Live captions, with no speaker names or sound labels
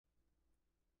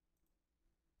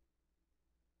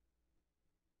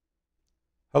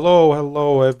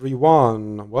Hello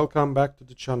everyone. Welcome back to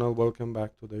the channel. Welcome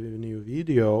back to the new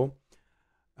video.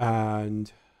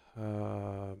 And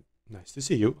uh, nice to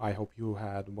see you. I hope you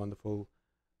had a wonderful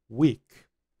week.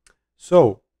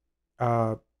 So,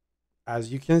 uh,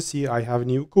 as you can see, I have a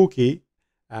new cookie,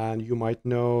 and you might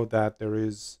know that there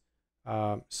is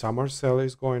summer sale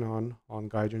is going on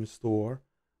Gaijin store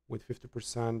with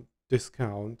 50%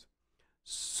 discount.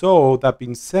 So that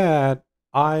being said,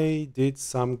 I did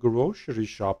some grocery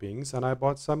shoppings and I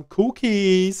bought some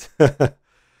cookies.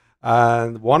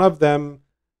 And one of them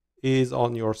is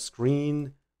on your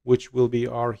screen, which will be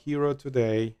our hero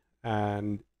today.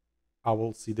 And I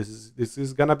will see this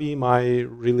is gonna be my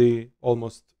really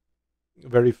almost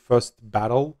very first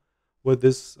battle with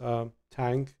this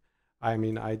tank. I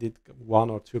mean, I did one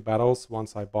or two battles.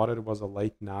 Once I bought it, it was a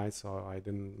late night, so I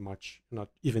didn't not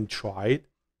even try it.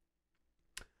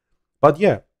 But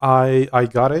yeah, I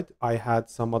got it. I had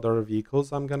some other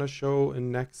vehicles I'm gonna show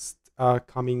in next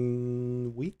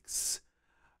coming weeks.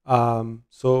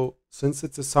 So since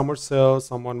it's a summer sale,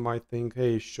 someone might think,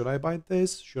 hey, should I buy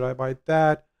this? Should I buy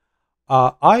that?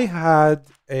 I had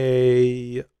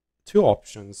a two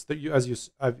options that you,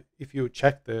 if you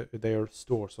check their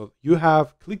store. So you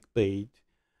have Clickbait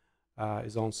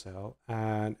is on sale,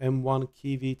 and M1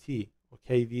 KVT or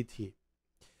KVT.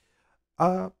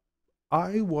 Uh,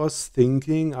 I was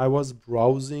thinking, I was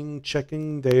browsing,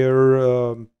 checking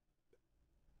their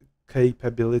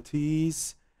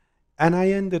capabilities, and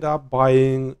I ended up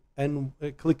buying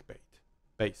clickbait,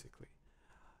 basically.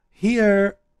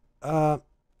 Here, uh,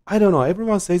 I don't know,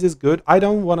 everyone says it's good. I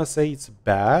don't want to say it's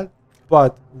bad,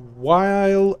 but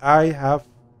while I have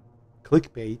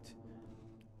clickbait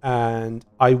and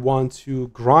I want to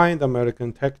grind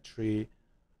American Tech Tree,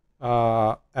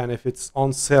 and if it's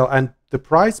on sale, and the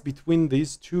price between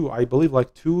these two, I believe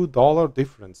like $2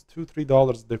 difference,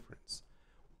 $2-3 difference.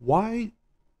 Why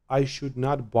I should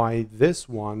not buy this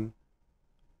one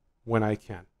when I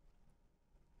can?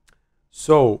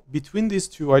 So between these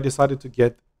two, I decided to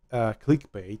get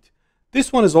clickbait.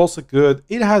 This one is also good.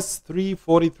 It has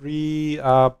 343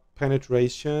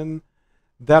 penetration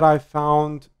that I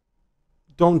found.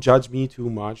 Don't judge me too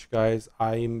much, guys.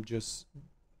 I'm just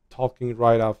talking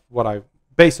right off what I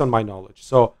based on my knowledge.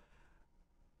 So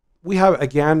we have,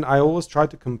 again, I always try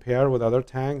to compare with other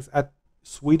tanks. At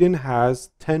Sweden has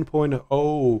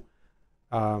 10.0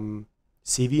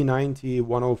 CV90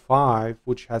 105,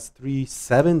 which has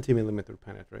 370 millimeter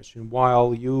penetration,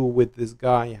 while you with this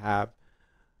guy have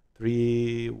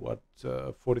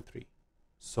 43.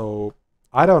 So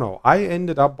I don't know. I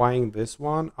ended up buying this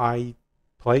one. I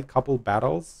played couple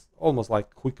battles, almost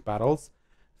like quick battles,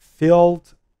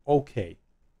 felt okay.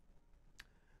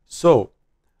 So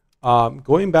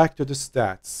going back to the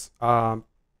stats, on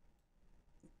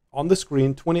the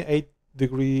screen,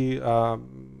 28-degree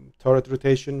turret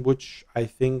rotation, which I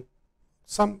think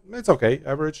it's okay,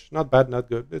 average, not bad, not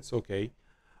good, it's okay.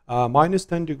 Minus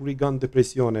 10-degree gun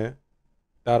depressione,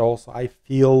 that also I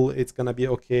feel it's gonna be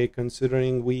okay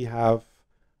considering we have,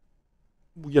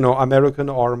 American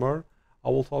armor. I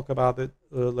will talk about it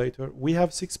later. We have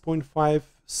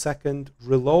 6.5-second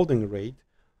reloading rate,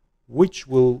 which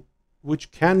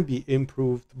can be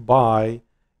improved by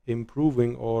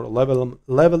improving or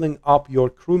leveling up your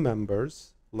crew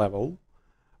members level,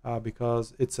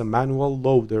 because it's a manual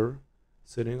loader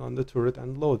sitting on the turret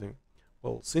and loading.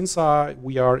 Well, since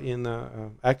we are in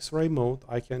X-ray mode,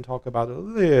 I can talk about a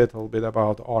little bit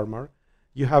about armor.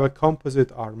 You have a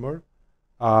composite armor.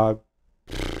 uh,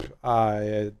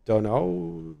 I don't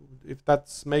know if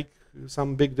that's make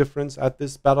some big difference at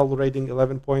this battle rating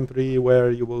 11.3, where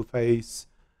you will face,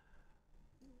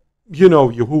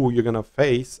 who you're gonna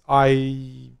face.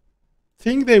 I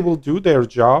think they will do their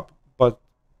job, but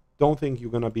don't think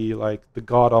you're gonna be like the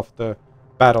god of the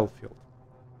battlefield.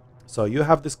 So you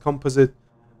have this composite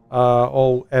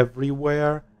all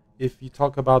everywhere. If you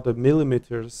talk about the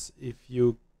millimeters, if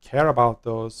you care about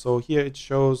those, so here it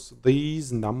shows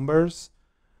these numbers.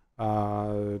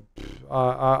 I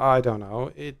don't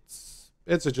know. It's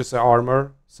just an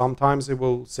armor. Sometimes it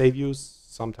will save you,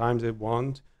 sometimes it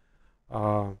won't.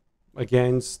 Uh,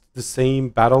 Against the same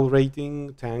battle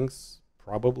rating tanks,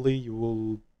 probably you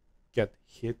will get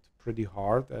hit pretty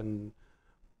hard, and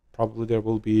probably there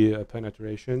will be a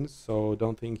penetration. So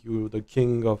don't think you're the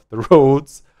king of the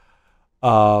roads.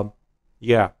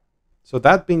 Yeah. So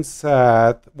that being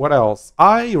said, what else?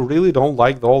 I really don't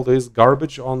like all this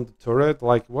garbage on the turret.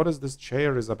 Like, what is this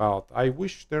chair is about? I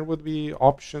wish there would be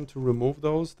option to remove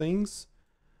those things.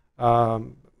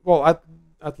 Well,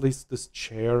 at least this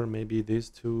chair, maybe these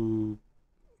two,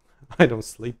 I don't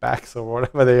sleep bags or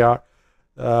whatever they are.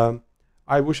 Um,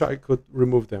 I wish I could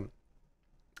remove them.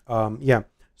 Yeah.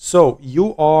 So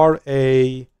you are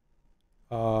a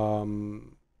oh,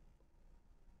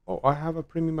 I have a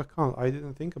premium account. I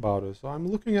didn't think about it. So I'm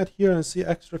looking at here and see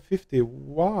extra 50.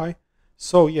 Why?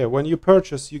 So yeah, when you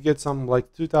purchase, you get some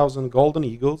like 2000 golden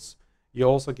eagles. You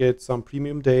also get some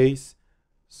premium days.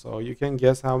 So you can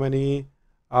guess how many.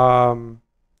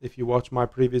 If you watch my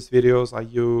previous videos,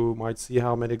 you might see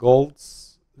how many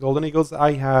golden eagles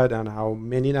I had and how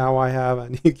many now I have,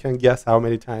 and you can guess how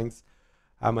many tanks,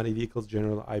 how many vehicles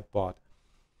generally I bought.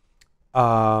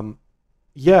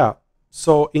 Yeah.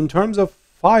 So in terms of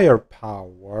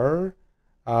firepower,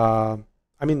 uh,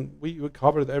 I mean, we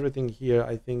covered everything here.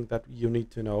 I think that you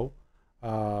need to know.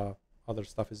 Uh, Other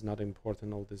stuff is not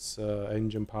important. All this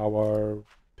engine power,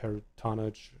 per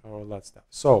tonnage, all that stuff.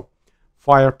 So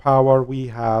firepower, we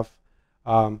have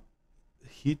um,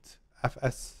 heat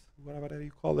FS, whatever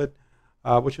you call it,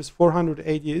 which is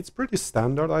 480. It's pretty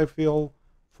standard, I feel,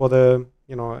 for the,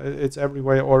 it's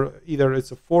everywhere, or either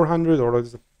it's a 400 or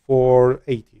it's a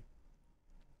 480.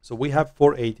 So we have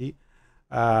 480.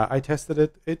 I tested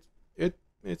it.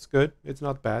 It's good. It's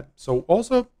not bad. So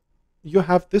also you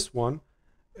have this one.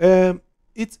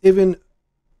 It's even,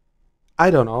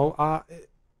 I don't know.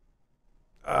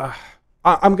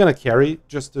 I'm gonna carry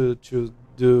just to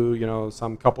do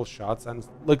some couple shots, and it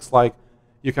looks like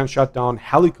you can shut down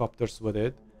helicopters with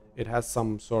it. It has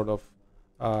some sort of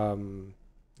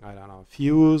I don't know,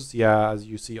 fuse, yeah, as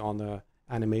you see on the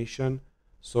animation.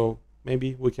 So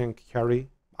maybe we can carry.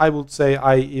 I would say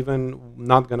I even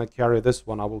not gonna carry this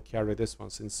one. I will carry this one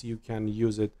since you can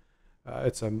use it.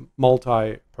 It's a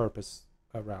multi-purpose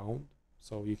round,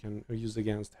 so you can use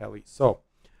against heli. So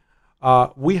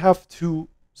we have two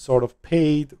sort of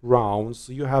paid rounds.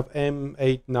 So you have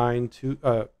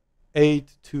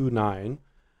M829,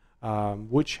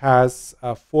 which has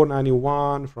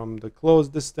 491 from the close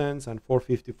distance and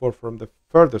 454 from the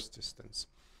furthest distance.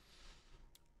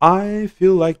 I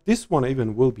feel like this one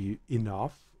even will be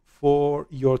enough for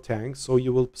your tank, so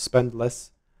you will spend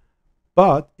less.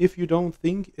 But if you don't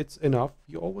think it's enough,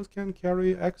 you always can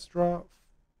carry extra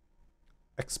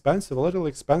expensive, a little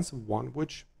expensive one,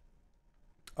 which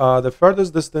the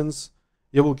furthest distance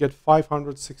you will get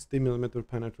 560 millimeter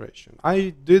penetration.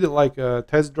 I did like a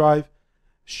test drive,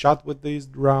 shot with these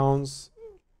rounds.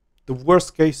 The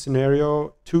worst case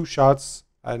scenario, 2 shots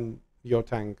and your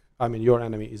tank, I mean your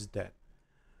enemy, is dead.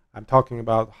 I'm talking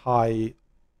about high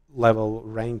level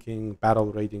ranking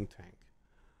battle rating tank.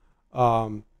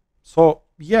 So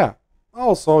yeah,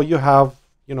 also you have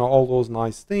all those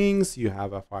nice things. You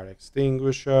have a fire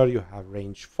extinguisher, you have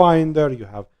range finder, you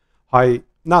have high,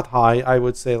 not high, I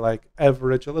would say like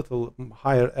average, a little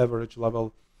higher average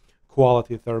level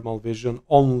quality thermal vision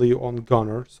only on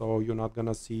gunner. So you're not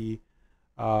gonna see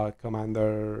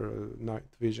commander, night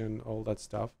vision, all that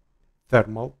stuff.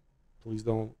 Thermal, please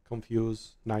don't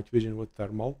confuse night vision with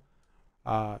thermal.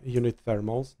 Unit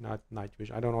thermals, not night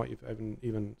vision. I don't know if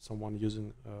even someone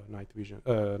using night visions,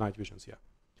 yeah,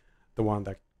 the one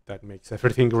that makes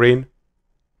everything green.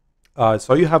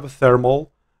 So you have a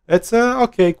thermal. It's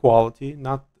okay quality,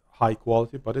 not high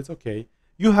quality, but it's okay.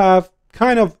 You have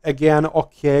kind of again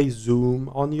okay zoom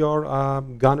on your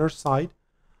gunner side.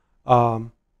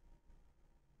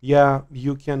 Yeah,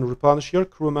 you can replenish your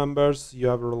crew members. You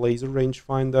have a laser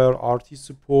rangefinder, RT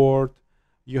support.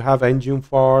 You have engine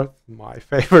fart, my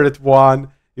favorite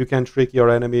one. You can trick your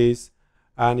enemies.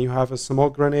 And you have a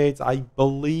smoke grenades. I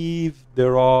believe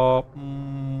there are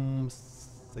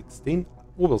 16.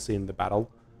 We will see in the battle.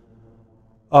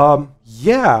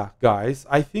 Yeah, guys,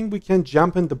 I think we can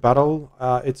jump in the battle.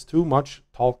 It's too much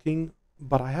talking,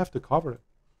 but I have to cover it.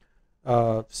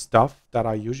 Stuff that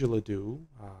I usually do,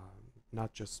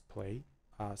 not just play.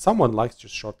 Someone likes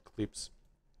just short clips.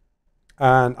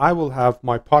 And I will have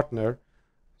my partner,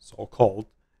 so-called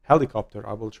helicopter.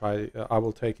 I will try. I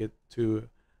will take it to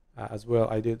as well.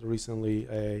 I did recently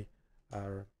a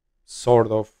sort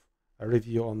of a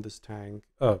review on this tank,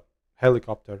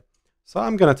 helicopter. So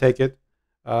I'm gonna take it.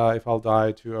 If I'll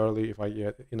die too early, if I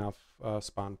get enough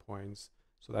spawn points,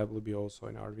 so that will be also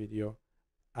in our video.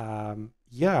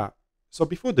 Yeah. So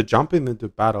before the jumping into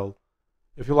battle,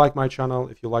 if you like my channel,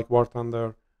 if you like War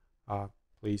Thunder,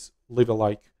 please leave a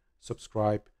like,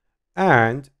 subscribe.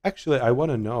 And actually, I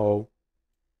want to know,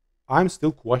 I'm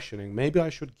still questioning, maybe I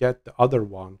should get the other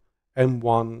one,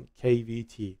 M1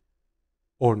 KVT,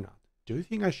 or not. Do you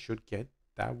think I should get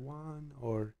that one,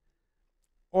 or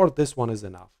this one is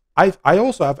enough? I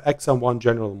also have XM1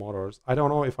 General Motors. I don't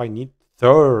know if I need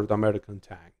third American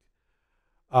tank.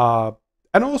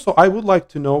 And also, I would like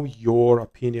to know your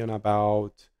opinion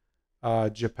about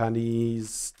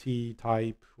Japanese T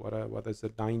type. What is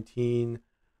it? 19.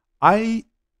 I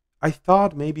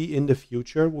thought maybe in the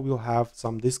future we will have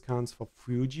some discounts for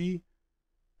Fuji,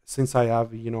 since I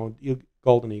have, you know,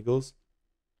 Golden Eagles.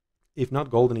 If not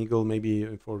Golden Eagle,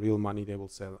 maybe for real money they will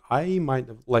sell. I might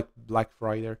have, like Black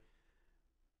Friday,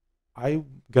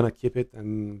 I'm gonna keep it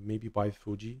and maybe buy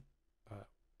Fuji.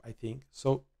 I think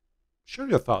so. Share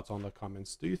your thoughts on the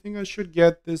comments. Do you think I should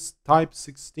get this Type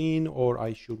 16 or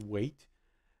I should wait?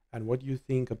 And what do you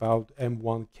think about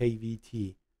M1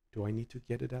 KVT? Do I need to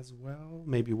get it as well?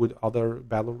 Maybe with other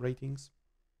battle ratings?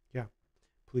 Yeah,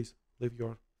 please leave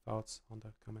your thoughts on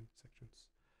the comment sections.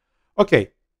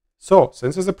 Okay, so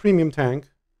since it's a premium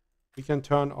tank, we can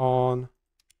turn on...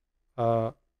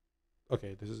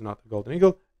 okay, this is not a Golden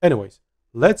Eagle. Anyways,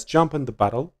 let's jump in the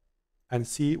battle and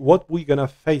see what we're gonna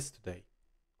face today.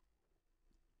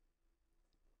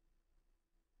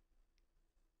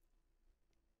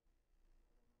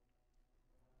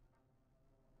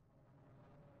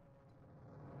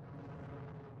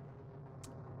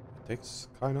 It takes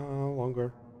kind of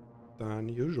longer than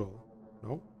usual,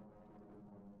 no?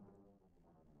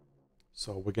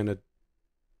 So we're gonna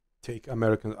take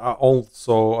American.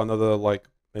 Also, another like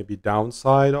maybe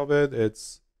downside of it,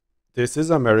 this is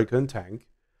American tank,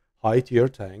 high tier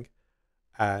tank,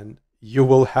 and you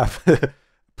will have a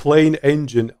plain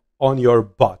engine on your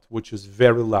butt, which is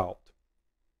very loud.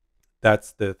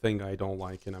 That's the thing I don't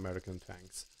like in American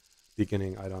tanks.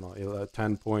 Beginning, I don't know,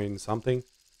 10 point something,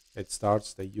 it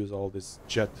starts. They use all these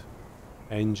jet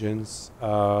engines.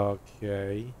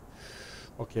 Okay.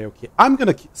 I'm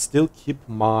gonna still keep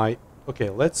my... Okay,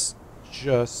 let's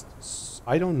just...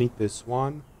 I don't need this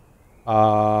one.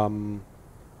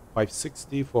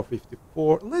 560,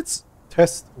 454. Let's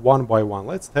test one by one.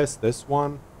 Let's test this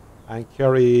one and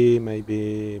carry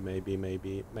maybe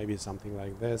something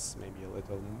like this. Maybe a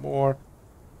little more.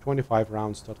 25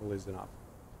 rounds total is enough.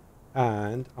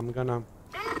 And I'm gonna...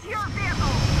 Into your vehicle.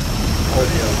 Oh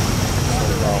yeah.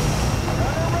 So loud.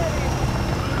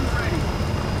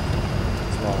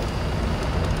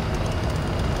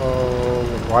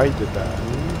 Alright then.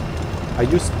 I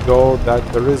used to go that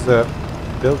there is a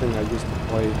building I used to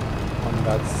play on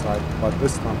that side, but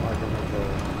this time I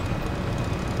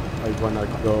wanna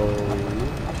go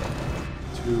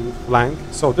to flank.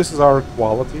 So this is our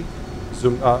quality,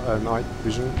 zoom night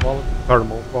vision quality,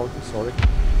 thermal quality. Sorry,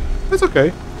 it's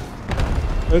okay.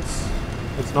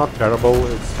 It's not terrible.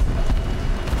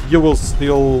 You will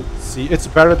still see it's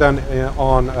better than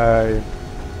on a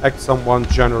XM1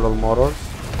 General Motors.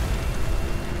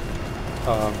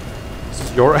 This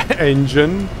is your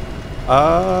engine.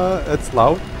 It's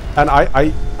loud, and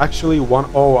I actually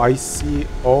want... Oh, I see.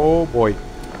 Oh boy.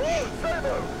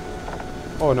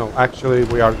 Oh no, actually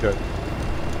we are good.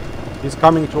 He's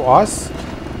coming to us.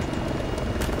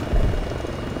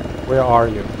 Where are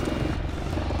you?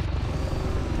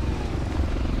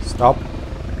 Stop.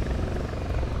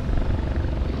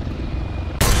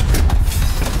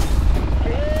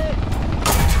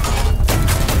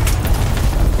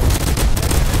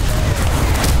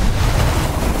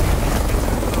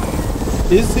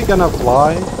 Is he gonna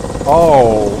fly?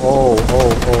 Oh.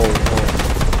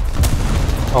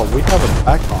 Oh, we have a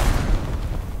backup.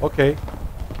 Okay.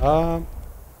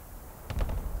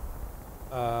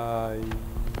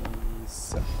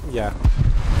 Yeah.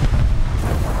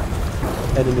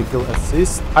 Enemy kill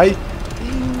assist. I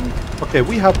think... Okay,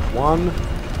 we have one.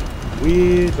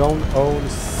 We don't own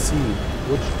C,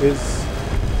 which is...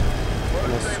 I'm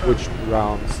gonna switch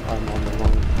rounds. I'm on the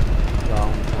wrong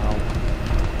round now.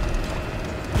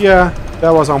 Yeah,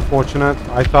 that was unfortunate.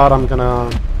 I thought I'm gonna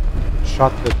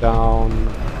shut it down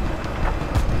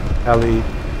heli,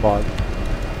 but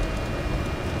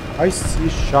I see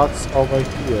shots over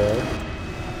here.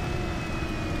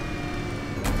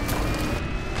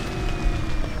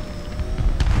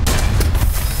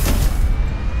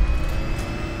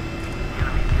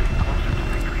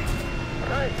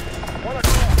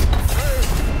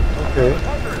 Okay,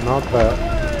 not bad.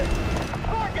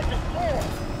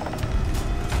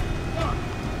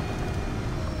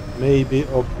 Maybe,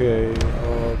 okay.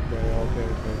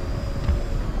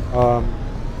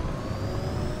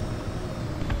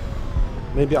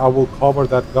 Maybe I will cover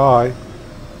that guy.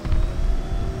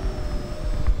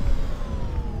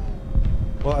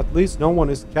 Well, at least no one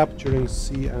is capturing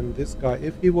C, and this guy,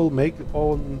 if he will make it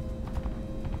on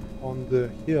the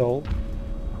hill.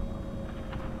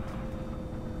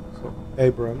 So,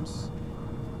 Abrams.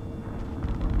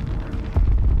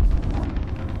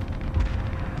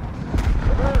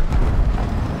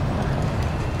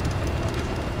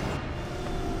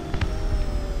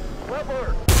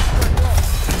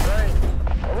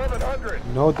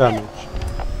 No damage.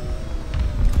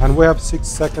 And we have 6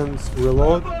 seconds to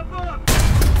reload.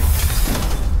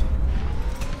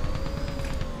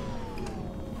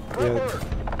 Yeah.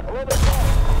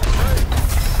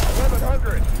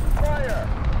 1100. Fire.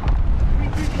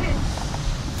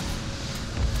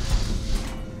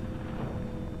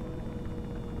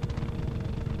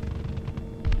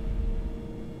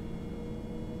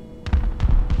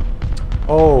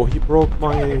 Oh, he broke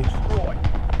my...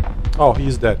 Oh,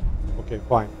 he's dead. Okay,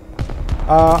 fine.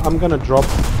 I'm gonna drop...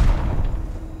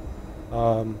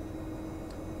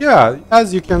 Yeah,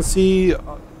 as you can see,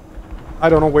 I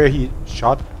don't know where he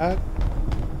shot at.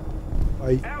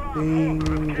 I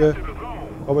think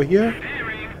over here,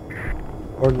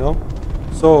 or no.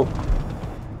 So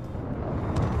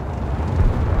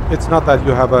it's not that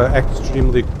you have an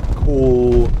extremely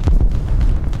cool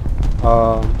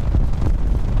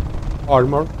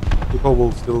armor. People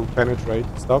will still penetrate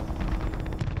stuff.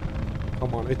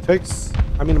 Come on, it takes...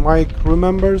 I mean, my crew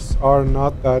members are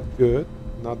not that good,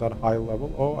 not that high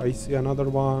level. Oh, I see another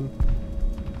one.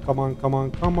 Come on, come on,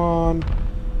 come on.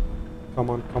 Come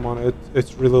on, come on.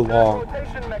 It's really long.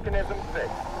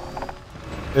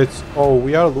 It's... Oh,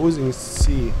 we are losing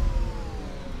C.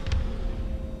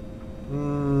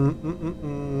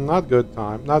 Not good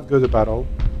time. Not good battle.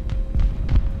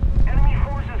 Enemy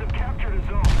forces have captured a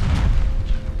zone.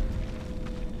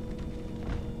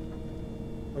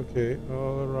 Okay,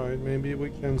 alright. Maybe we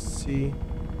can see...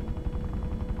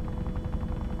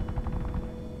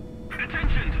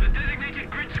 Attention to the designated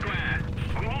grid square.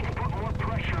 We need to put more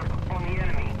pressure on the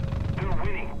enemy. They're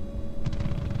winning.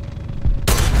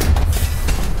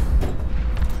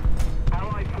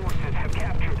 Allied forces have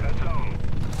captured a zone.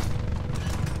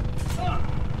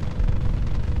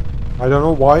 I don't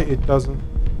know why it doesn't...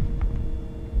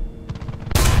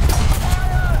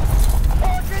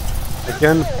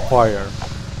 Again, fire.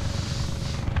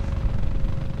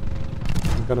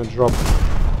 I'm gonna drop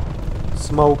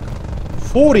smoke.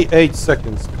 48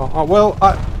 seconds.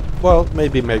 Well,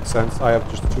 maybe makes sense. I have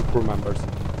just 2 crew members.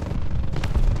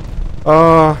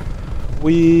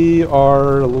 We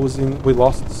are losing. We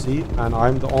lost C, and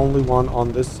I'm the only one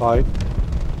on this side.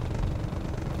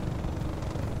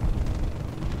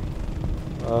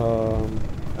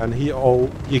 And he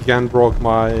again broke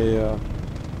my.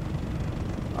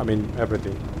 I mean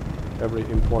everything, every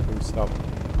important stuff.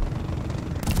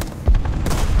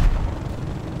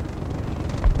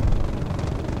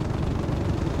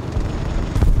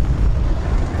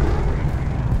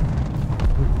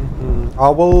 I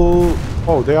will...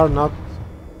 Oh, they are not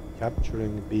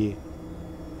capturing B.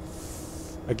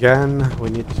 Again, we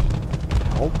need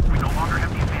help.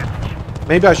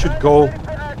 Maybe I should go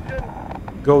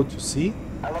to C.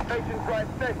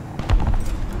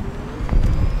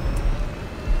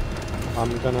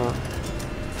 I'm gonna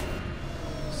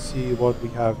see what we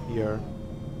have here.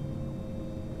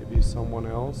 Maybe someone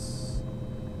else.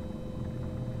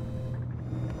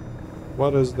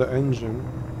 What is the engine?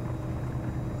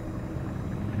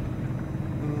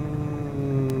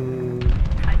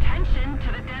 Attention to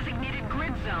the designated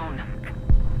grid zone.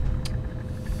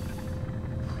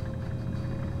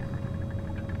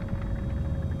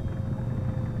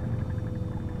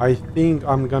 I think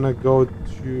I'm gonna go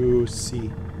to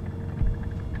C.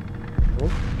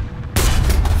 Oh.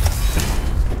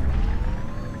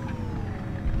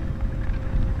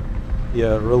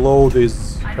 Yeah, reload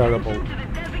is terrible. Attention to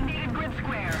the designated grid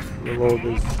square. Reload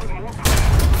is...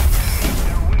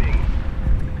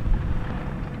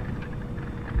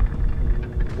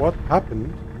 What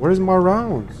happened? Where's my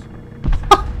rounds?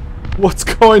 What's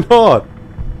going on?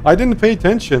 I didn't pay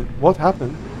attention. What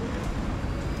happened?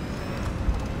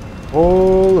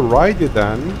 Alrighty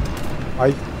then.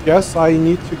 I guess I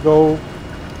need to go.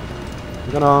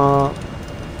 I'm gonna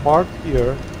park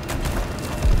here.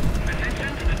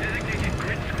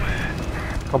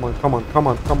 Come on, come on, come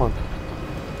on, come on.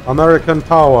 American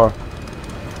Tower.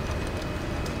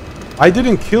 I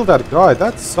didn't kill that guy.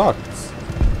 That sucks.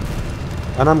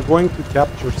 And I'm going to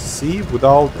capture C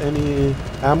without any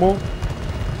ammo.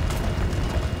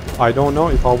 I don't know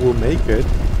if I will make it.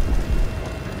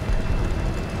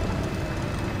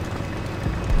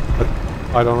 But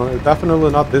I don't know.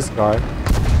 Definitely not this guy.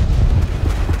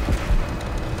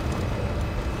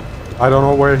 I don't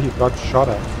know where he got shot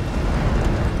at.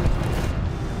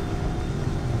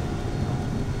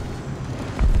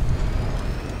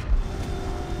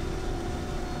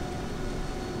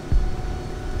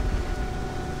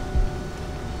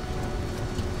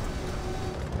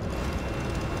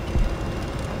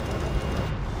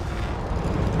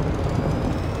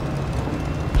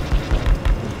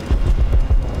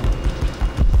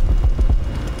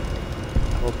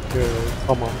 Okay,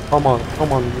 come on, come on,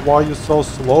 come on. Why are you so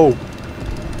slow?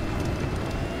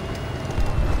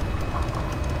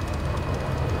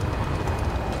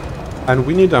 And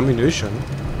we need ammunition.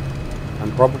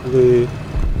 And probably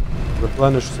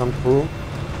replenish some crew.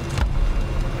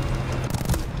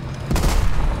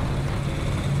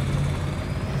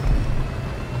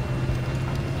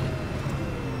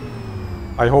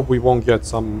 I hope we won't get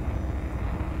some...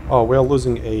 Oh, we're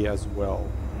losing A as well.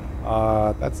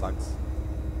 That sucks.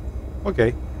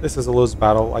 Okay, this is a loose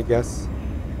battle, I guess.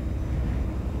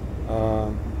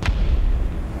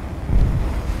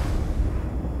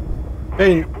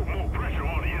 Okay. Put more pressure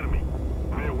on the enemy.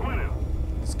 They're winning.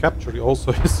 This capture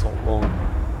also is so long.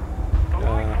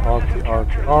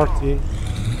 RT.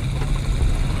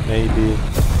 Maybe.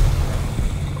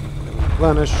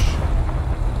 Replenish.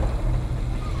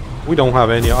 We don't have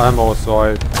any ammo, so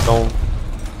I don't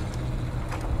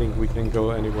think we can go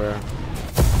anywhere.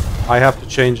 I have to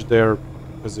change their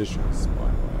positions,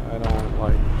 but I don't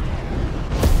like.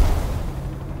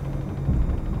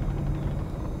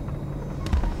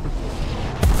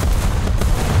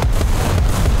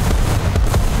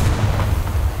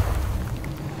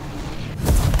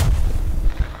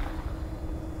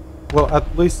 Well,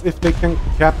 at least if they can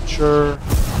capture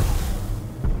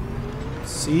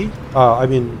C, I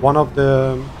mean one of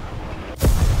the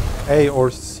A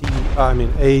or C, I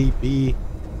mean A, B.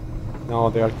 No,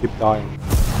 they are keep dying.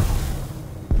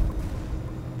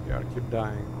 They are keep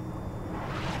dying.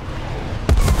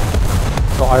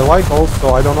 So I like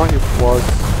also, I don't know if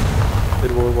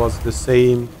it was the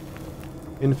same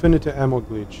infinity ammo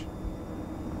glitch.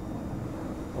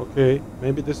 Okay,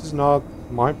 maybe this is not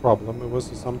my problem. It was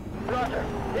some.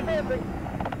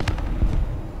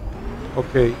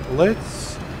 Okay,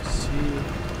 let's see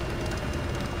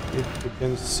if we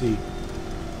can see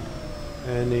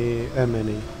any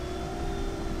M1A.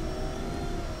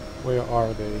 Where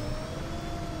are they?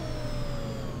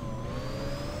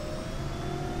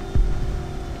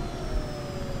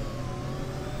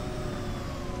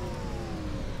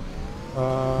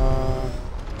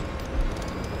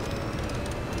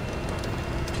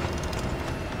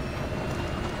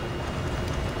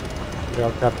 We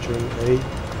are capturing A.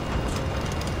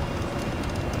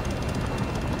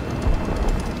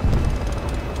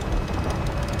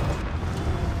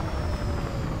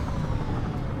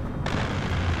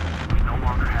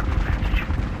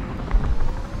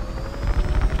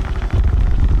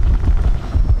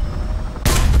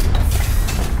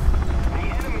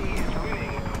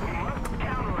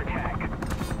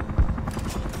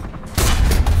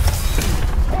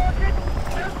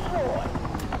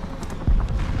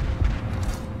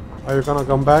 Are you gonna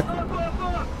come back?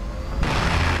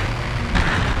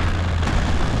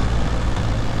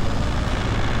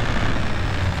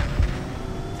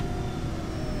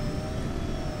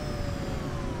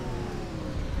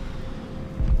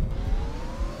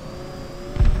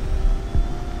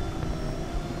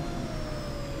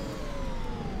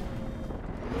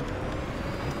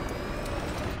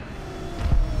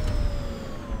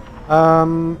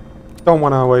 Don't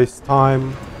wanna waste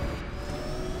time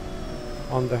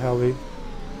on the heli.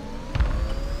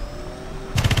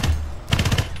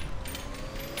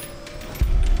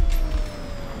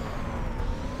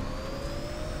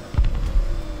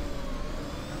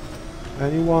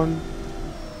 Anyone?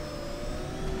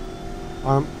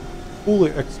 I'm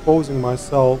fully exposing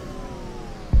myself.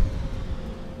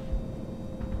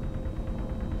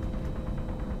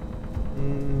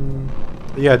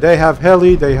 Yeah, they have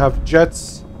heli, they have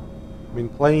jets, I mean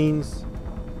planes.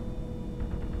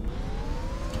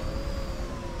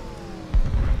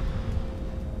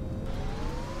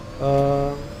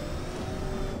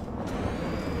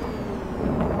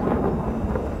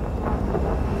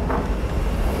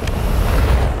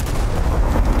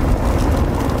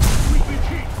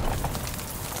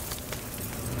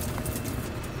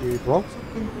 We broke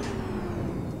something?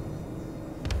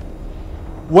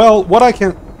 Well, what I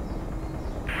can...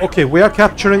 Okay, we are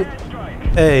capturing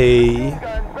A.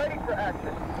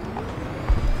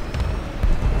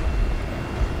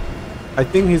 I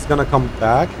think he's gonna come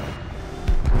back.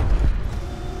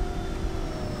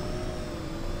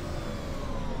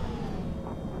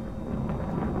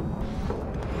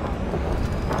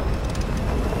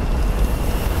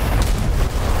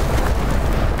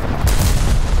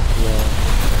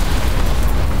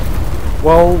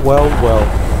 Well.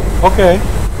 Okay.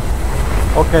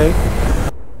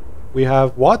 We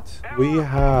have what? We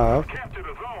have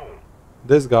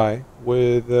this guy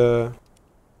with...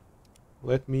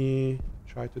 let me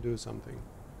try to do something.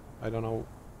 I don't know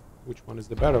which one is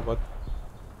the better, but...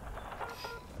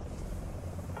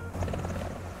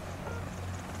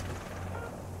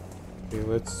 Okay,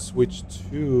 let's switch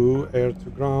to air to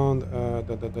ground.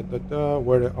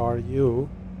 Where are you?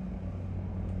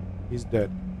 He's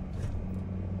dead.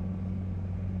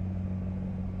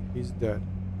 He's dead.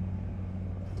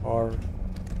 Our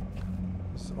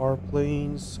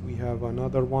planes. We have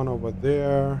another one over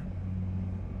there.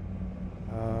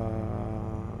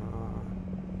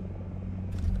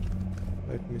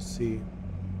 Let me see.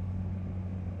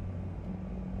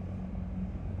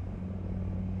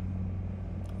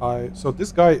 So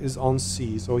this guy is on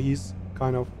C, so he's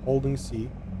kind of holding C.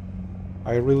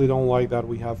 I really don't like that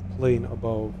we have plane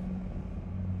above.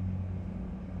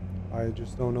 I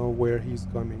just don't know where he's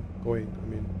going. I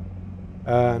mean,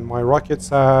 and my rockets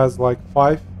has like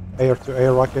 5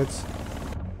 air-to-air rockets.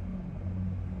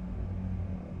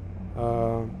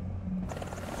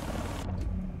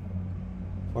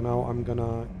 For now, I'm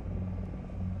gonna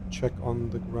check on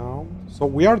the ground. So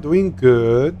we are doing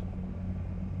good.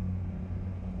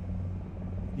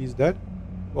 He's dead.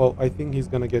 Well, I think he's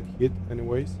gonna get hit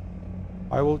anyways.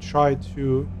 I will try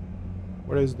to...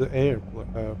 Where is the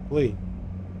plane?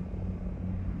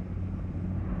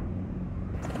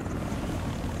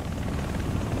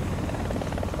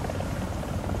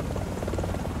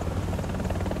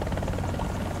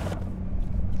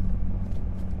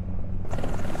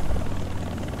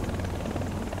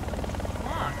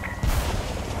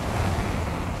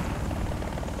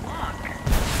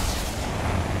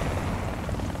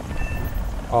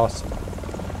 Awesome.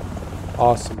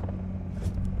 Awesome.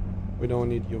 We don't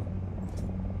need you.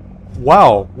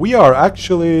 Wow, we are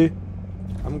actually...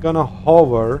 I'm gonna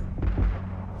hover.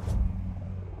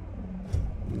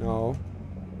 No.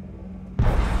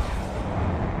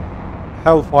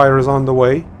 Hellfire is on the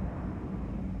way.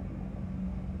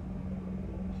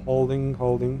 Holding.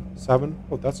 7.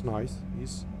 Oh, that's nice.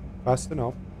 He's fast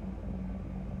enough.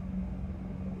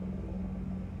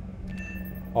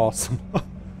 Awesome.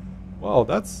 Wow,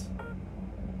 that's...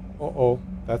 Uh-oh,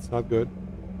 that's not good.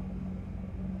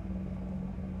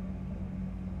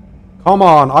 Come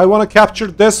on, I want to capture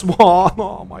this one.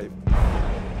 Oh, my...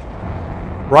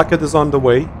 Rocket is on the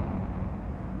way.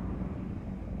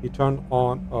 He turned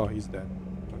on... Oh, he's dead.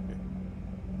 Okay.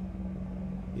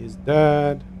 He's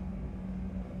dead.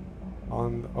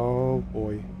 Oh,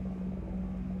 boy.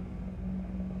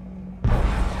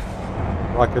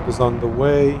 Rocket is on the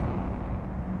way.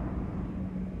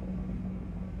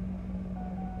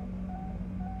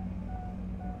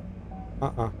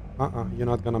 You're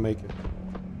not gonna make it.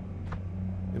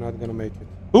 You're not gonna make it.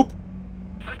 Oop!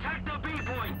 Attack the B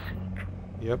point.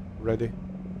 Yep, ready.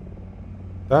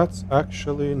 That's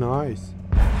actually nice.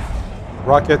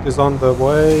 Rocket is on the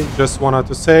way, just wanted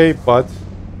to say, but...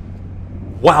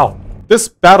 Wow! This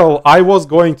battle, I was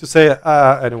going to say...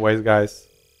 anyways, guys.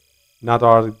 Not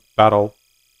our battle.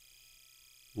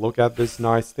 Look at this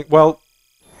nice thing. Well,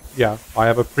 yeah, I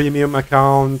have a premium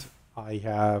account. I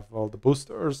have all the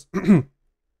boosters.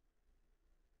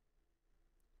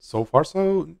 So far,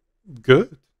 so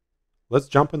good. Let's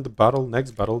jump into battle.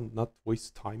 Next battle. Not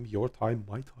waste time. Your time.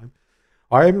 My time.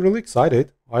 I am really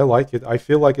excited. I like it. I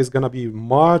feel like it's going to be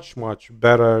much, much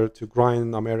better to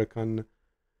grind American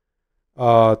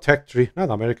tech tree.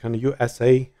 Not American,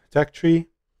 USA tech tree.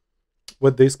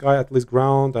 With this guy, at least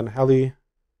ground and heli.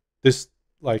 This,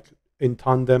 like, in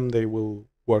tandem, they will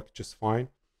work just fine.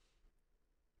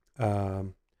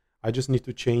 I just need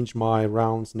to change my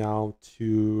rounds now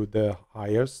to the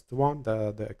highest one,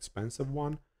 the expensive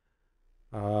one,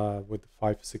 with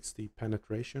 560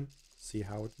 penetration. See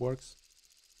how it works.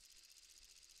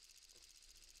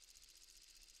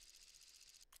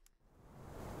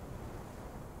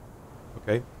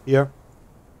 Okay, here.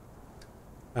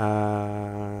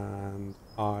 And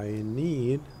I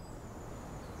need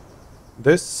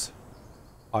this.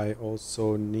 I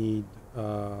also need,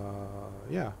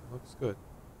 yeah, looks good.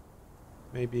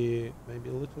 Maybe a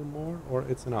little more, or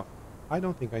it's enough. I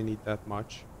don't think I need that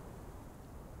much.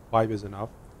 5 is enough.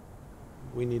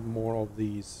 We need more of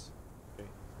these. Okay,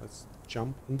 let's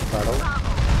jump into battle.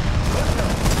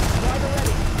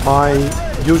 My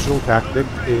usual tactic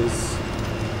is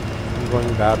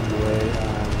going that way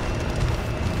and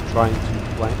trying to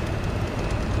flank.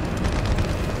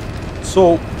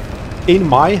 So, in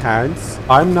my hands,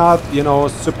 I'm not, you know,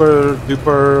 super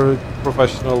duper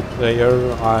professional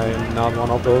player. I'm not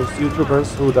one of those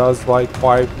YouTubers who does like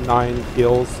 5-9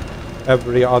 kills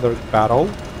every other battle.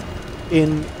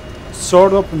 In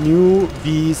sort of new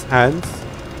V's hands,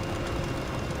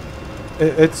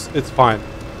 it's fine.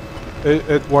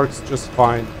 It works just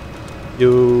fine.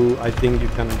 I think you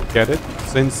can get it,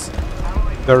 since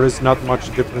there is not much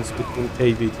difference between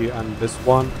KVT and this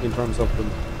one in terms of the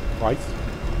price.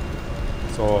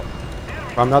 So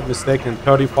If I'm not mistaken,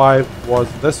 35 was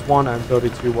this one and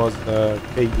 32 was the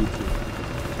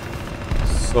KD2.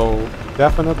 So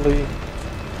definitely,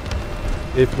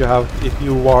 if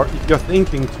you're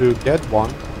thinking to get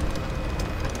one,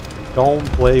 don't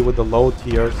play with the low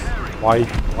tiers. Why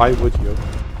would you?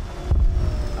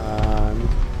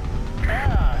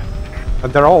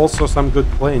 And there are also some good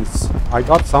planes. I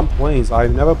got some planes.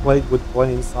 I've never played with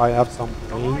planes. I have some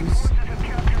planes.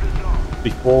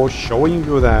 Before showing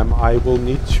you them, I will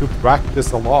need to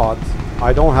practice a lot.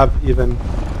 I don't have even...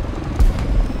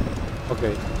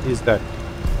 Okay, he's dead.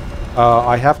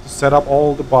 I have to set up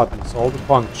all the buttons, all the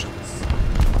functions.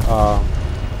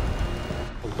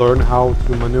 Learn how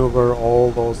to maneuver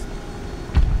all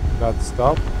that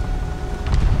stuff.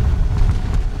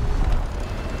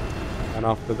 And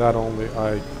after that only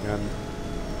I can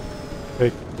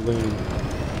take the lead.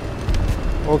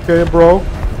 Okay, bro.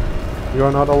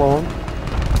 You're not alone.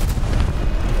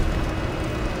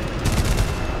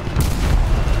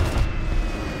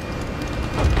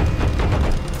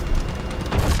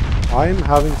 I'm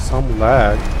having some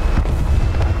lag.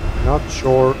 Not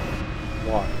sure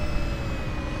why.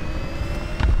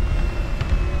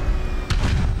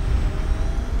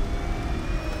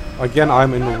 Again,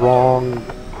 I'm in the wrong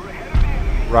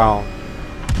round.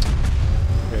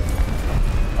 Okay.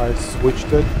 I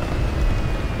switched it.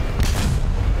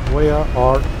 Where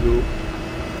are you?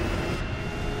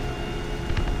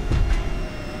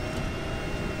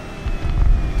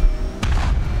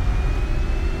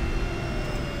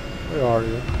 Where are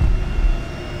you?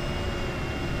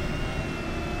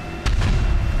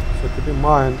 So keep in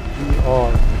mind, we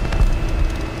are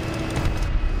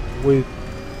with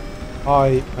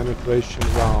high penetration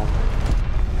round.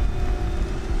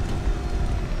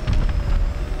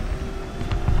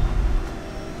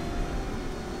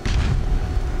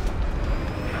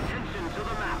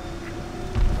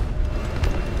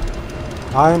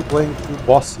 I am playing too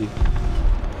bossy.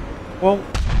 Well,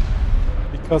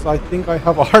 because I think I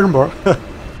have armor.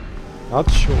 Not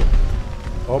sure.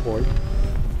 Oh boy.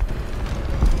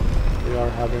 We are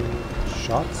having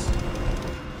shots.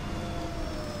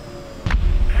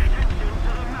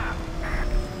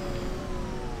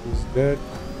 He's dead.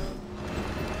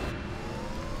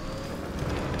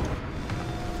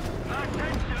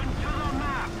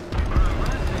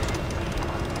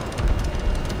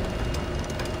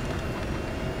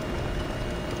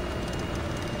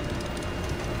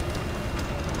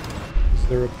 Is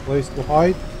there a place to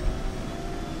hide?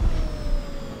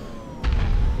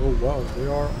 Oh wow, they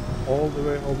are all the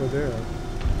way over there.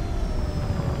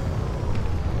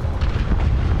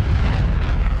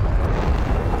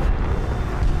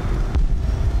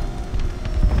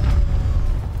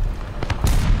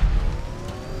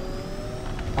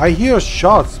 I hear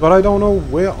shots, but I don't know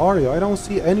where are you. I don't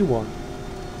see anyone.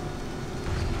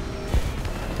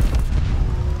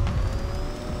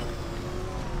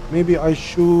 Maybe I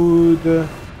should...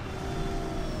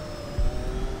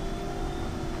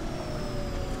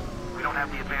 We don't have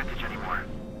the advantage anymore.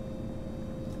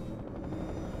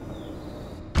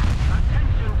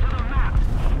 Attention to the map.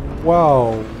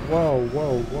 Wow, wow,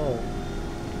 wow, wow.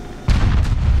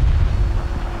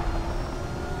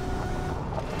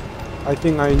 I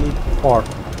think I need to park.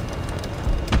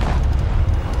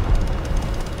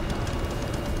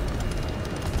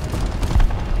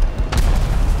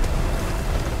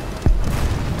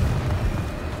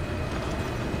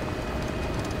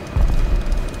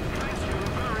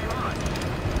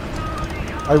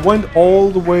 I went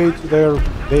all the way to their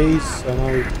base and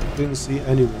I didn't see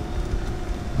anyone.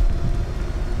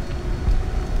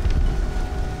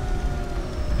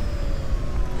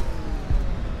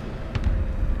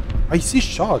 I see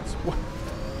shots. What?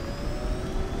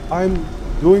 I'm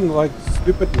doing like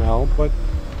stupid now, but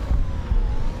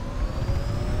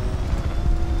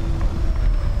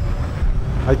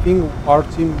I think our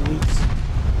team needs...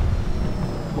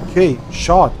 Okay,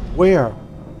 shot. Where?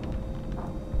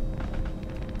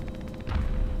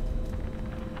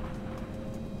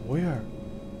 Where?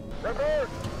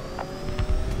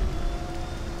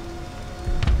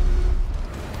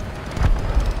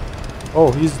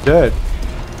 Oh, he's dead.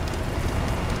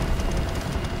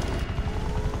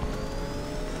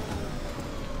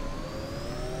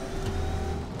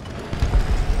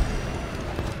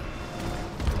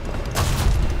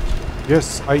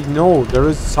 Yes, I know there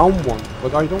is someone,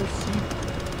 but I don't see.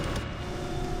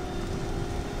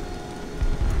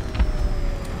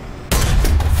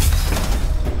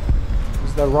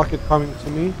 Is that rocket coming to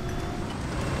me?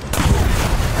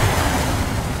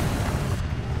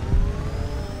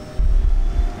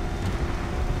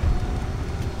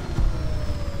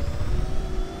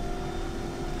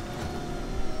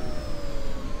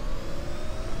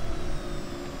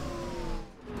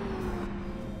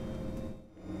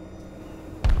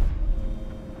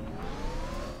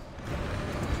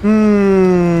 Okay,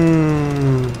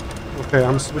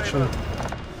 I'm switching.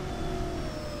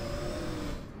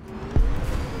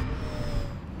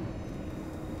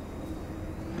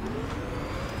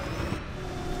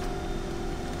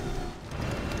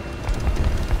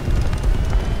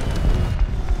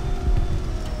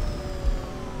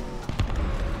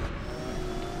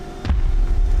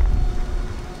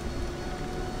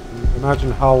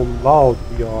 Imagine how loud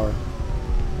we are.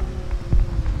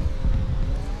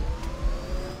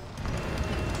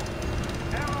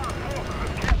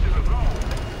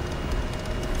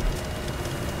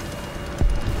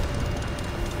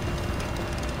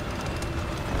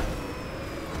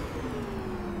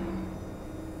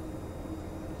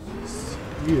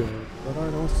 Here, but I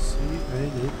don't see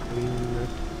anything.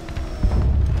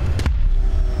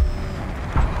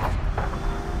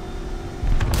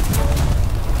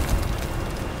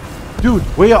 Dude,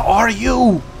 where are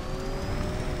you?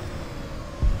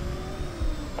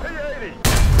 P80,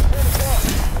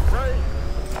 4 Ray,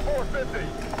 450.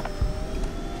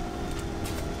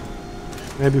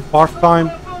 Maybe part-time?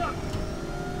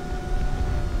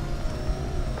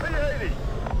 P80,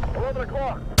 11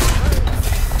 o'clock. Ray,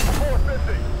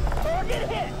 450. Target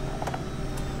hit.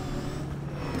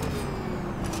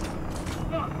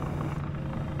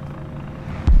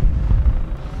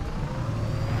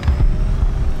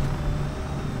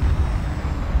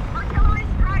 Artillery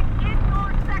strike in your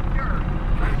sector.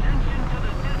 Attention to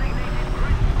the designated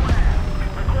grid square.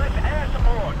 Request air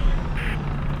support.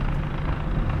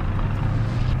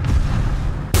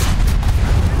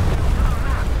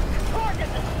 Target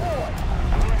destroyed.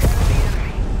 We're ahead of the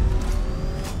enemy.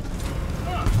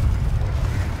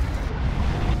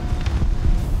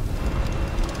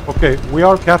 Okay, we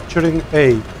are capturing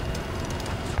A.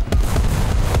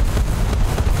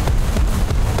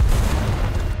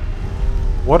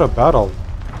 What a battle.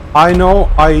 I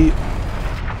know I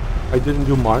didn't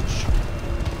do much,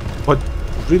 but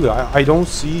really I don't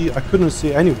see, I couldn't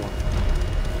see anyone.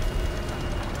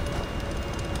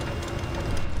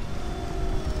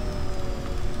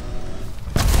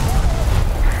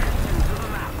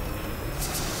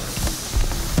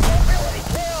 Mobility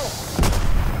kill.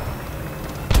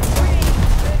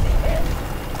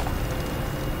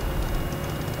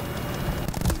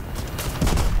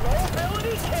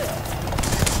 Mobility kill.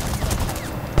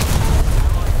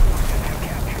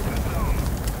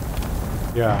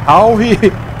 Yeah, how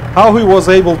he was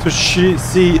able to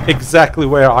see exactly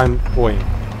where I'm going.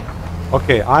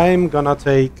 Okay, I'm gonna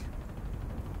take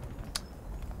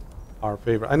our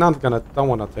favorite. Don't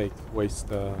wanna waste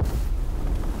stuff.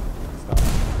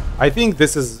 I think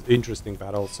this is interesting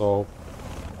battle, so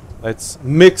let's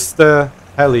mix the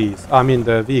helis. I mean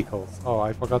the vehicles. Oh,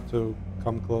 I forgot to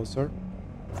come closer,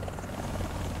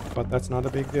 but that's not a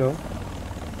big deal.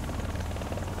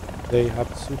 They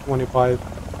have Su-25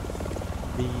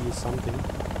 B something.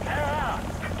 Yeah,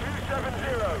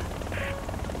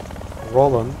 270.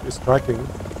 Roland is tracking.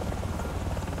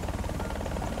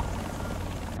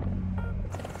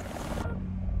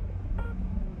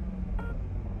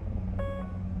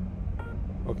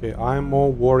 Okay, I'm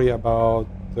more worried about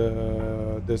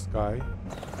this guy.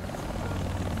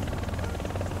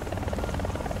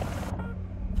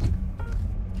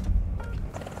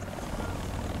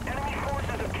 Enemy forces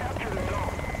have captured the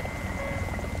zone.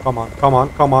 Come on, come on,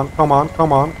 come on, come on,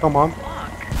 come on, come on. Look.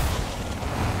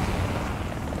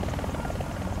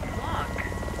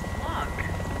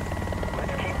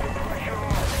 Let's keep the pressure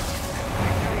on.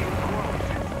 Victory is close.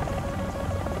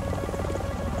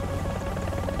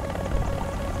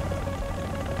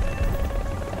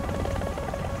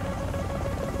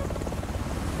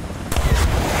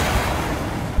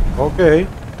 Okay.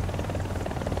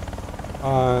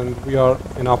 And we are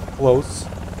enough close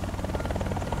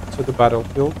to the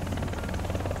battlefield.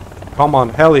 Come on,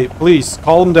 heli, please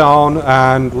calm down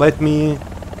and let me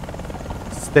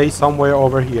stay somewhere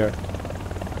over here.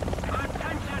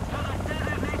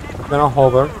 I'm gonna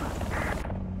hover.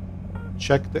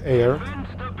 Check the air. Defense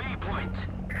the B point.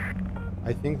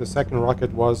 I think the second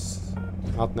rocket was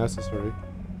not necessary.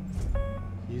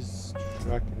 He's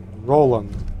tracking.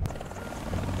 Roland.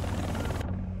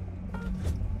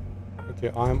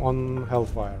 Okay, I'm on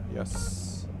Hellfire, yes.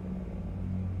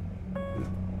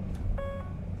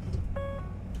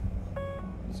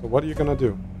 So what are you gonna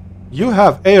do? You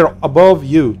have air above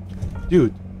you,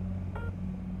 dude.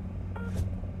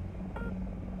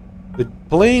 The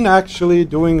plane actually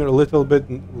doing a little bit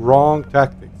wrong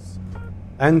tactics.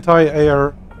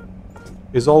 Anti-air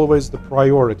is always the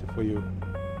priority for you.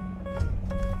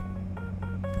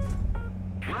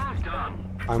 Well done.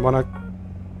 I'm gonna...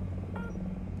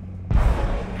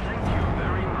 Thank you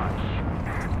very much.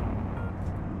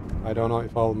 I don't know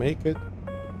if I'll make it.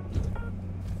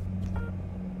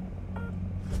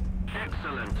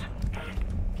 Excellent.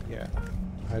 Yeah.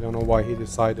 I don't know why he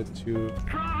decided to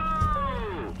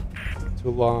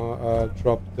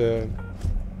drop the...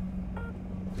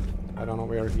 I don't know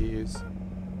where he is.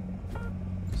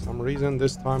 For some reason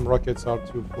this time rockets are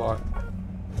too fly.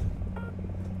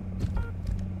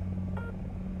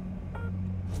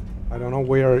 I don't know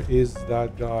where is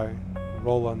that guy,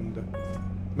 Roland.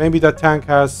 Maybe that tank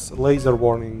has laser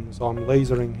warning, so I'm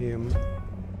lasering him.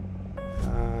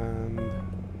 And...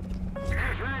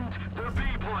 Defend the B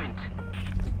point.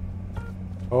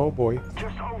 oh boy.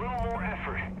 Just a little more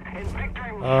effort, and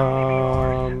victory will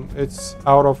surely be ours. It's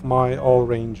out of my all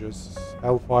ranges.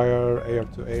 Hellfire, air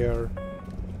to air.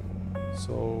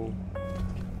 So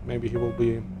maybe he will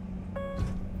be...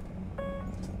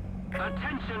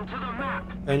 Attention to the map.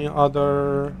 any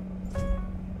other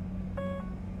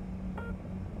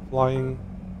flying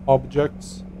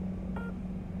objects?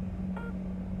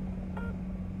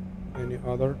 Any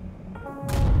other?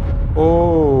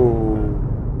 Oh,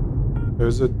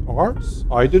 is it ours?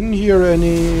 I didn't hear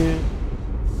any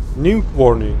nuke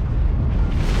warning.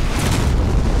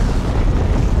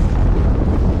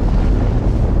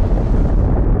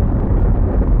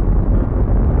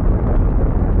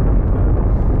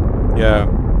 Yeah,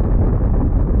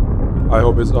 I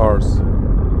hope it's ours.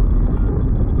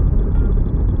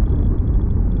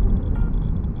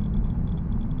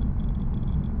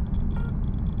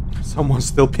 Someone's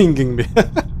still pinging me.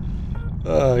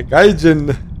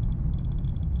 Gaijin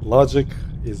logic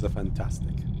is a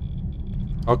fantastic.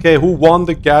 Okay, who won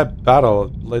the gap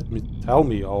battle? Tell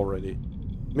me already.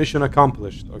 Mission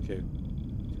accomplished. Okay,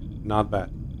 not bad.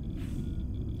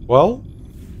 Well,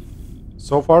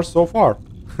 so far so far.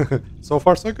 So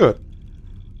far so good.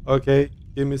 Okay,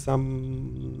 give me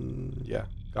some... yeah,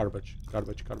 garbage.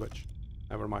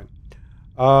 Never mind.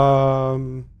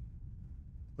 Well,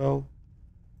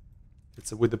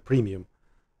 it's with the premium.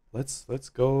 Let's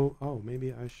go. Oh,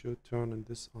 maybe I should turn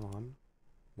this on.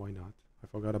 Why not? I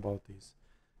forgot about these.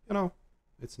 You know,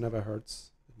 it never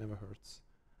hurts. It never hurts.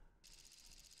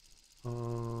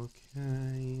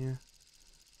 Okay.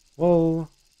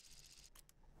 Well...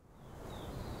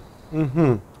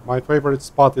 my favorite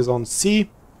spot is on C.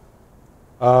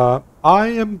 I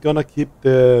am gonna keep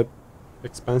the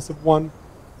expensive one.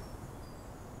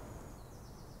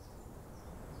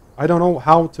 I don't know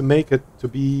how to make it to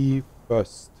be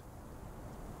first.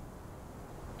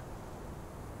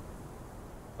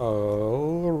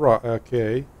 Alright,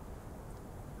 okay.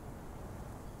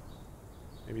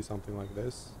 Maybe something like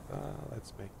this.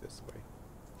 Let's make this way.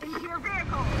 Into your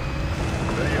vehicle.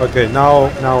 Okay, now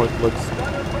it looks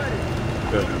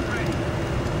good.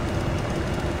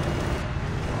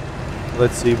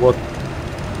 Let's see what...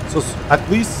 so at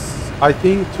least I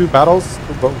think 2 battles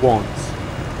to ones.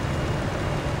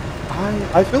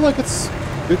 I feel like it's a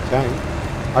good tank.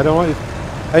 I don't know if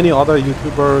any other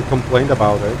YouTuber complained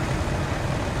about it.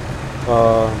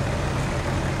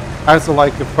 As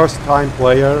like a first-time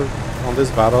player on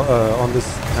this battle, on this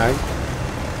tank,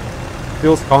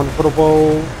 feels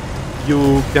comfortable.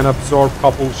 You can absorb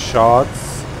couple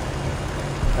shots,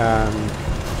 and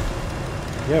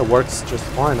yeah, it works just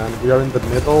fine. And we are in the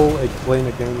middle, playing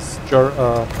against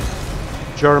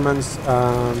Germans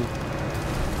and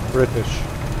British.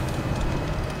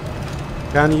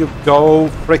 Can you go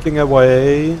freaking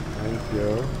away? Thank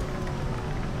you.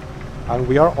 And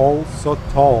we are all so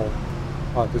tall.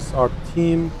 This is our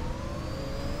team.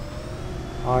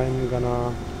 I'm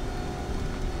gonna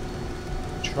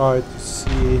try to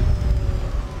see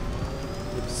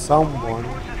if someone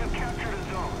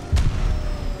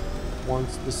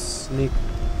wants to sneak.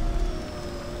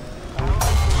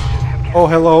 Oh,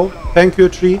 hello. Thank you,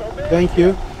 Tree. Thank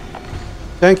you.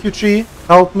 Thank you, Tree.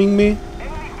 Helping me.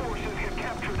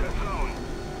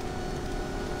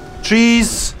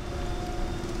 Trees.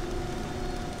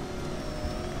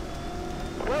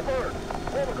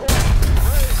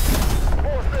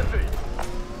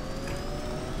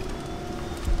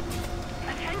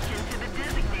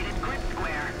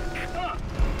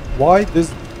 Why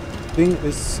this thing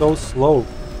is so slow?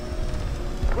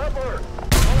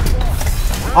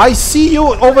 I see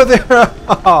you over there.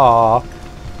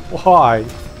 Why?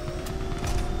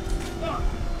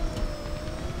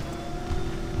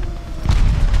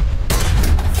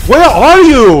 Where are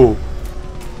you?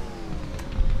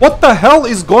 What the hell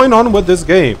is going on with this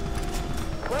game?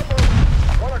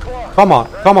 Come on,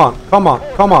 come on, come on,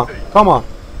 come on, come on.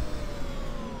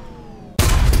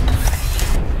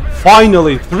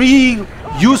 Finally, 3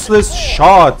 useless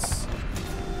shots.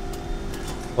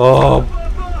 Oh.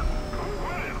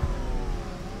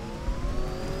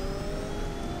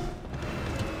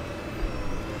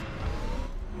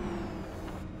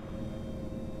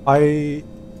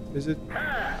 Is it?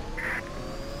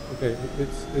 Okay,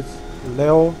 it's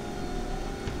Leo.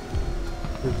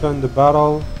 Return the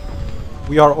battle.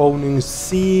 We are owning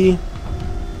C.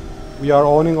 We are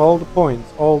owning all the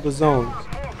points, all the zones.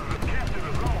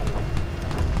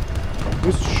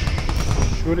 Who's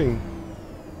shooting?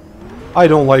 I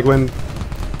don't like when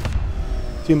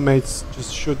teammates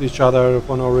just shoot each other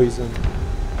for no reason.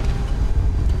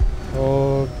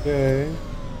 Okay.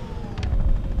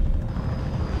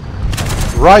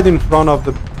 Right in front of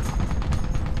the...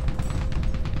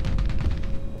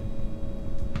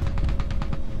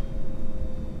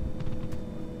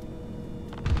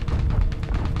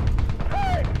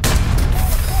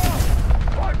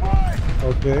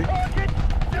 Okay.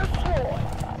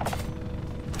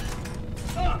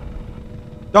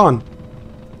 Done.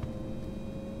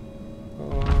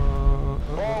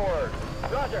 Forward.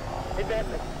 Roger.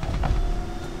 Advancing.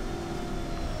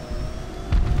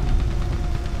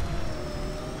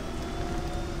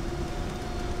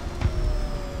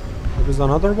 There is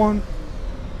another one.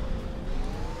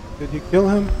 Did you kill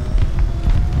him?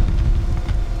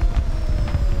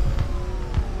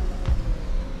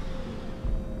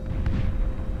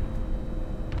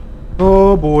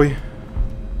 Oh boy.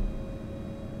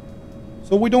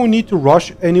 So we don't need to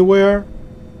rush anywhere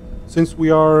since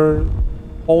we are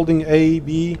holding A,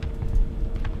 B.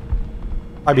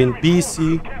 I mean B,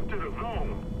 C. Capture the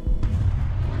zone.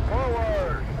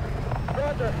 Forward.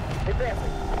 Roger.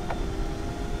 Advancing.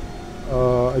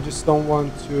 I just don't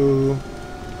want to...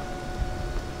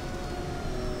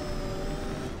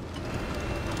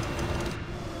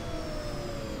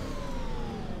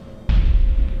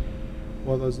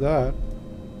 What was that?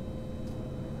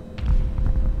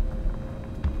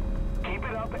 Keep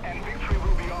it up and victory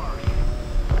will be ours.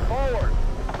 Forward.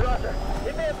 Roger.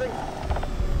 Advancing.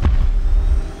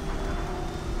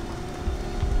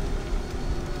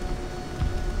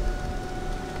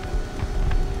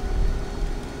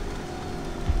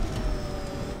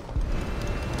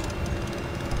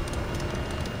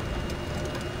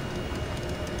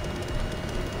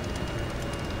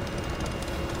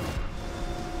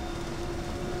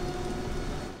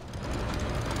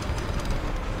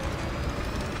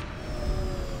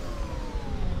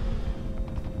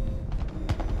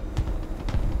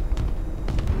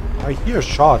 I hear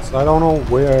shots. I don't know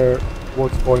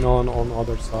what's going on the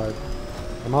other side.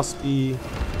 I must be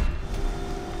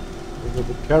a little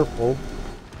bit careful.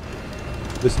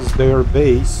 This is their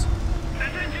base.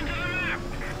 Attention to the map.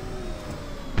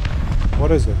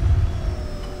 What is it?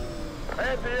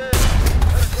 Anti-air.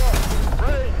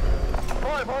 Range.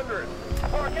 500.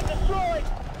 Target destroyed.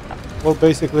 Well,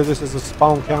 basically this is a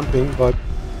spawn camping, but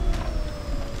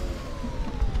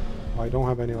I don't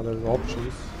have any other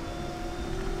options.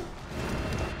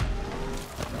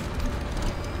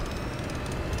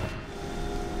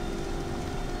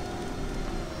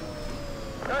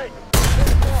 Hey.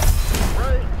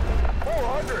 Range.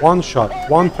 400. One shot,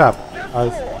 one tap,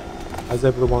 as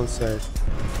everyone says.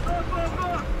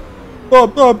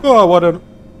 What a...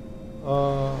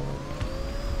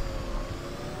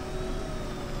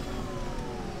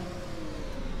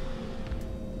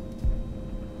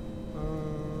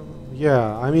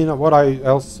 yeah, I mean, what I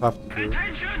else have to do?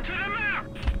 Attention to the map.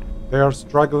 They are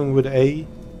struggling with A.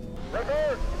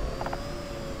 Reverse.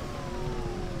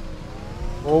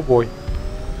 Oh boy.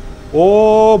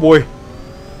 Oh boy.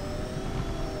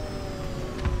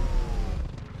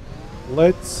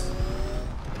 Let's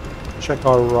check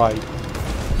our right.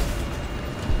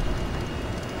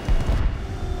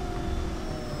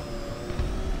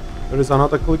 There is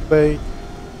another clickbait.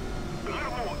 A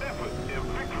little more effort and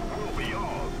victory will be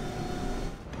ours.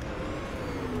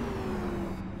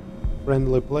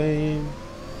 Friendly plane.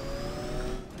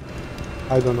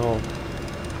 I don't know.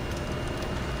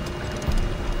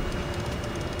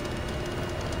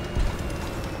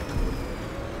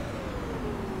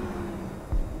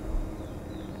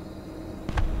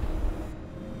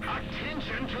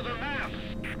 Attention to the map.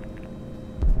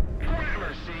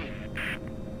 Gramercy.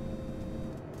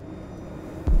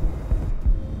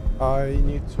 I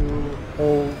need to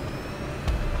hold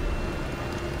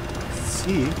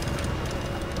C.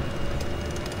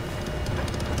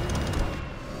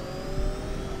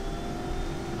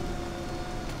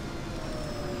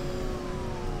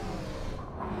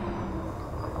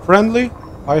 Friendly,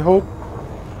 I hope.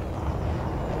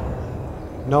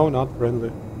 No, not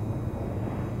friendly.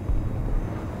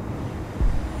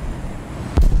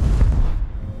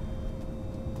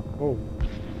 Oh.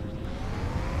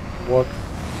 What?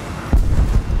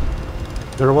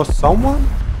 There was someone?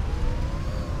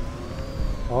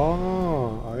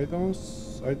 Ah, I don't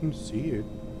see it.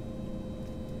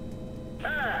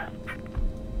 Ah.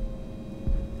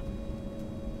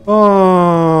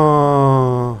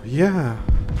 Oh, yeah.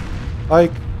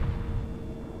 Like,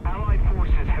 Allied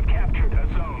forces have captured a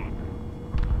zone.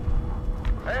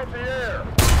 Hands in the air.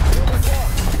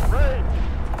 Range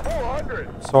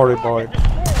 400. sorry, boy.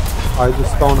 I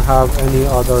just don't have any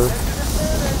other.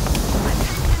 Attention to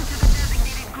the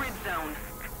designated grid zone.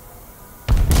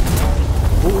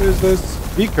 Who is this?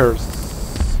 Vickers.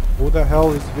 Who the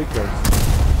hell is Vickers?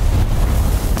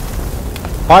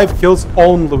 5 kills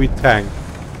only with tank.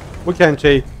 We can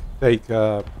take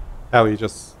heli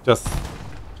just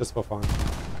for fun.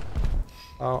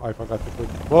 Oh, I forgot to put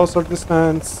closer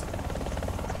distance.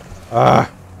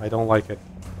 Ah, I don't like it.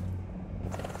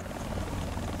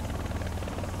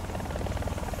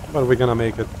 But we're gonna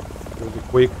make it really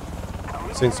quick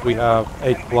since we have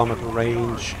 8-kilometer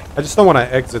range. I just don't want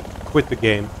to quit the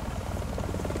game.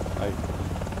 Like,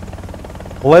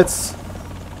 let's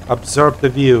observe the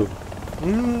view.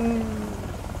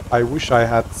 I wish I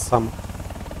had some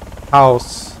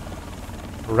house,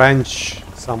 ranch,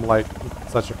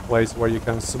 such a place where you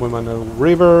can swim in a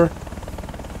river.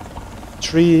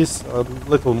 Trees, a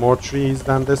little more trees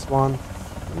than this one.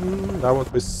 That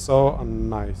would be so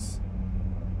nice.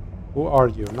 Who are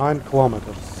you? 9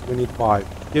 kilometers. We need 5.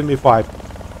 Give me 5.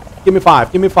 Give me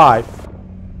 5. Give me 5.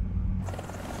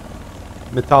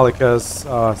 Metallica's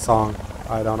song.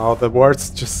 I don't know the words.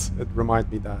 Just it reminds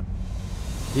me that.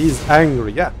 He's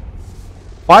angry. Yeah.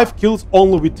 5 kills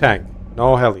only with tank.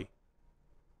 No heli.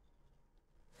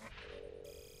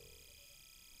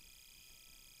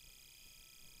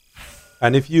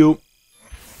 And if you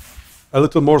a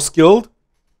little more skilled,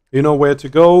 you know where to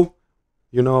go.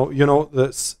 You know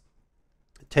the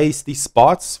tasty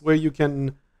spots where you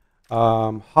can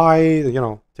hide. You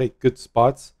know, take good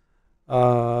spots.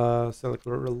 Select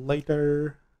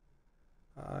later.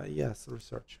 Yes,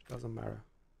 research doesn't matter.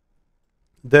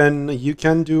 Then you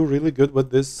can do really good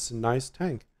with this nice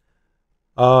tank.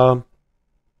 Well,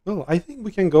 I think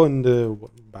we can go in the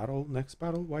next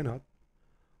battle. Why not?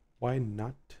 Why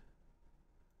not?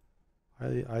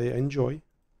 I enjoy.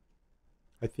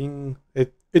 I think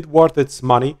it worth its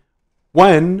money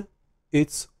when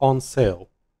it's on sale.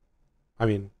 I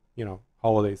mean, you know,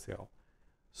 holiday sale.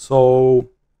 So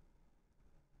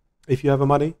if you have a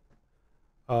money,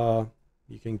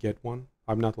 you can get one.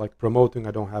 I'm not like promoting.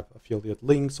 I don't have affiliate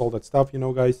links, all that stuff, you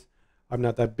know, guys. I'm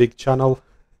not that big channel.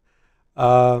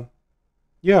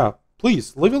 Yeah,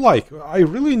 please leave a like. I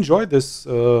really enjoyed this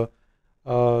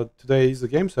today's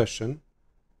game session.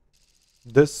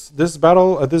 This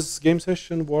battle, this game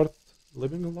session worth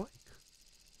leaving a like.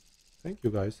 Thank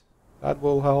you, guys. That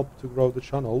will help to grow the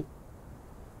channel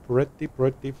pretty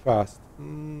fast.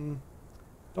 Don't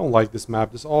like this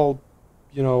map. This all,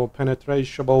 you know,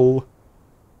 penetratable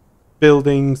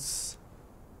buildings.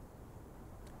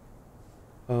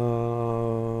 I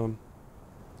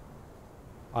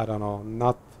don't know.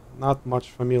 Not much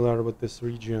familiar with this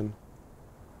region.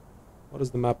 What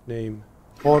is the map name?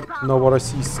 Port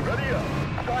Novorossiysk.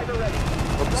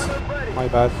 Oops, my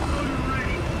bad.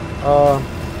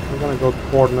 We're gonna go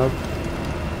corner.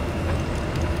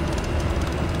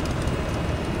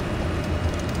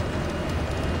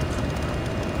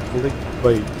 Click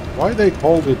Bait. Why they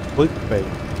called it Click Bait?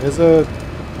 Is it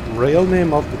real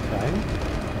name of the tank?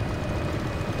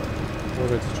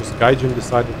 Or it's just Gaijin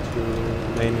decided to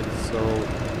name it so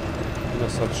in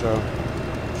such a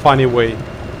funny way.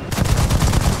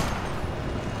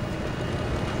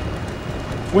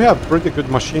 We have pretty good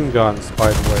machine guns, by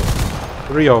the way.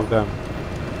 3 of them.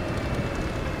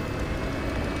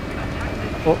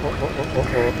 Oh.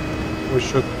 We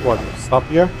should, what, stop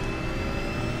here?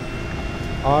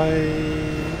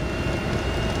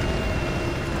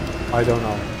 I don't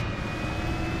know.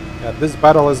 Yeah, this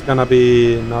battle is gonna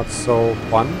be not so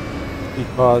fun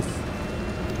because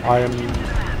I am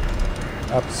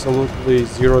absolutely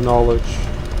zero knowledge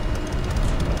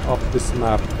of this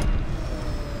map.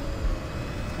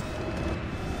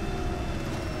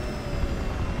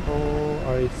 Oh,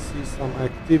 I see some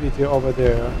activity over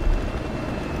there.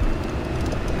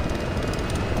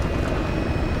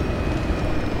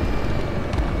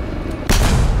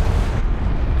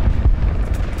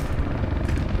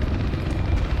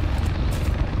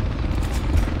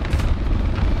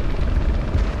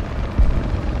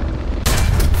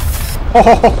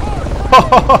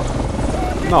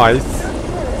 Nice.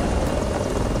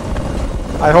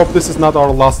 I hope this is not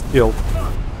our last kill.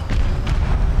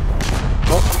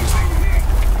 Oh.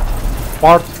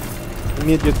 Part.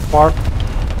 Immediate part.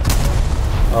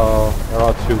 There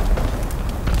are 2.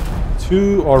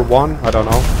 2 or 1, I don't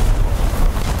know.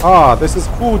 Ah, this is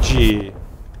Fuji.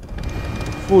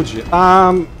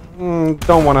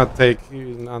 Don't want to take.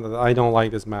 I don't like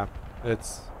this map.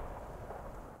 It's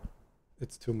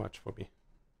too much for me.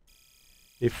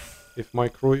 If my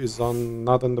crew is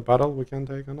not in the battle, we can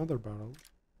take another battle.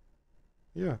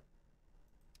 Yeah.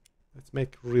 Let's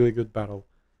make really good battle.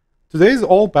 Today's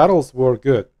all battles were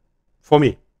good for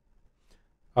me.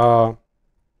 So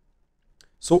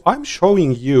I'm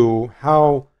showing you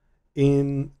how,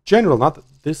 in general, not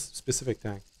this specific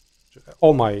tank,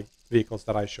 all my vehicles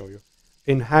that I show you,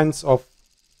 in hands of,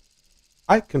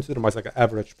 I consider myself like an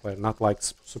average player, not like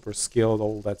super skilled,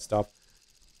 all that stuff.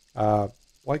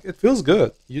 Like, it feels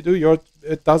good. You do your,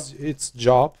 it does its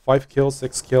job. 5 kills,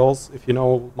 6 kills, if you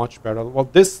know much better. Well,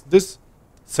 this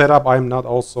setup I'm not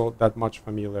also that much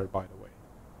familiar, by the way.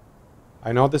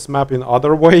 I know this map in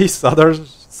other ways, other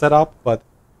setup, but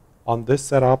on this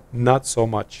setup, not so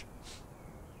much.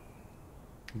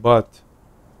 But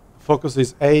focus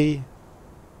is A.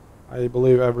 I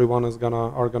believe everyone is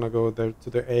gonna go there to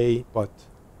the A, but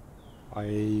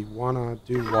I wanna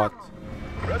do what?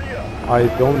 I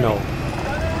don't know.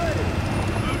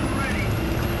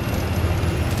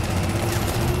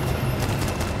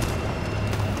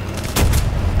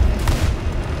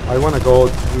 I wanna go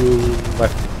to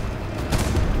left.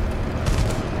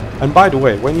 And by the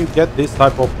way, when you get this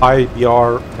type of high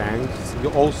BR tanks, you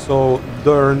also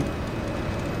learn,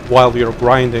 while you're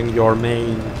grinding your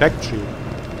main tech tree,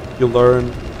 you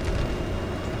learn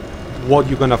what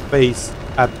you're gonna face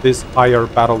at this higher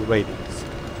battle ratings.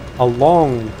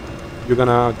 Along, you're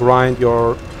gonna grind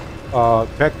your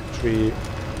tech tree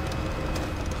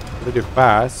pretty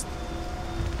fast,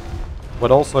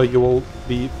 but also you will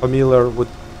be familiar with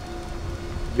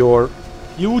your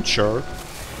future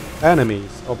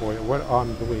enemies. Oh boy, what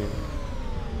I'm doing.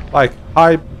 Like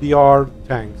high BR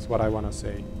tanks, what I wanna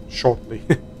say shortly.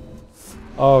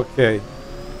 Okay.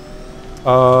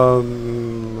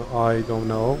 I don't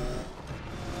know.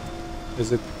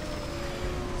 Is it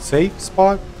safe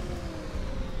spot?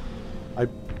 I'm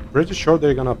pretty sure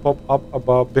they're gonna pop up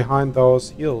above behind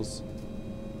those hills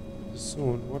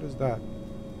soon. What is that?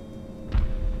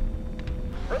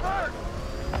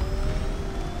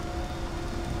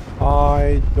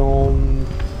 I don't...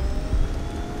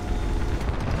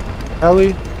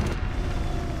 Heli?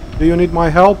 Do you need my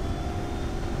help?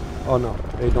 Oh no,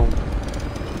 they don't.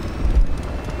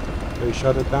 They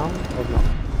shut it down or no?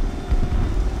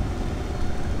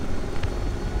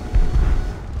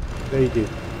 They did.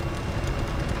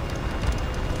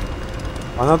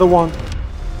 Another one.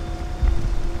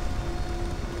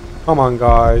 Come on,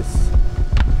 guys.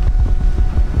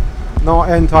 No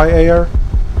anti-air.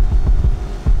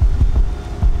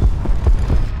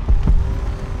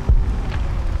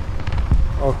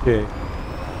 Okay.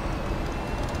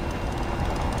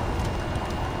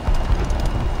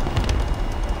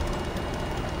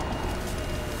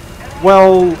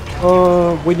 Well,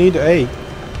 we need A.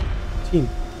 Team.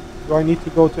 Do I need to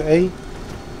go to A?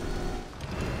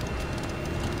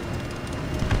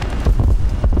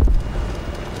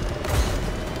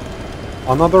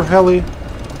 Another heli.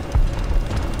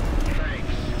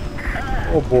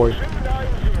 Oh boy.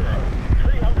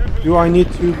 Do I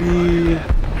need to be...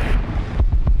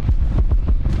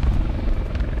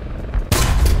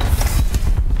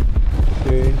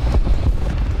 Okay.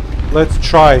 Let's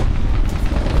try.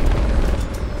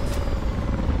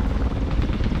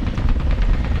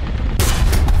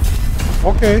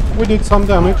 Okay, we did some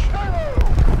damage.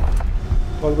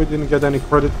 But we didn't get any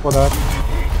credit for that.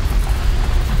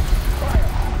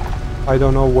 I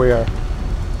don't know where.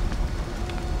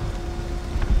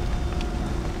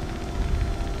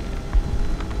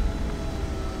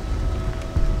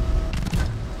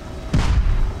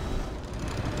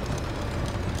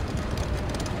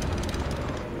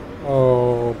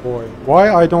 Oh boy.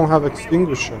 Why I don't have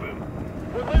extinguisher?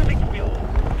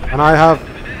 And I have...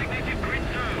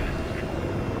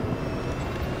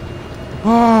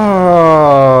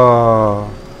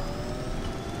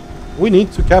 We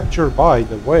need to capture, by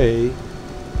the way,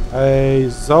 a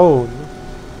zone.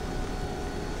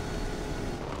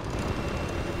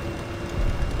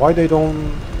 Why they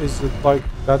don't... Is it like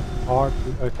that hard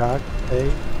to attack?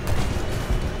 A?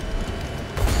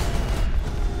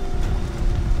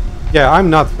 Yeah, I'm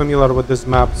not familiar with this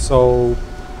map, so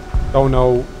don't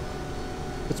know.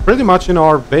 It's pretty much in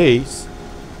our base,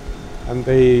 and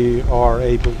they are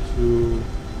able to...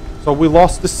 So we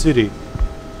lost the city.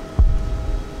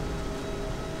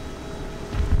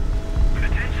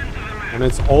 And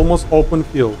it's almost open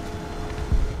field.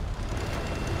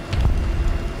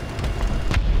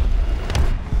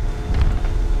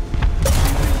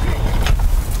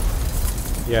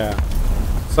 Yeah,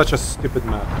 such a stupid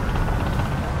map.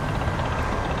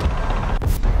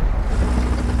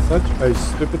 Such a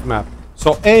stupid map.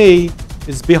 So A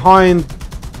is behind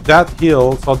that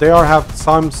hill, so they are have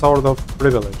some sort of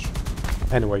privilege.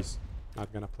 Anyways,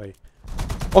 not gonna play.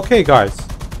 Okay, guys.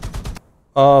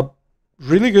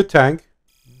 Really good tank.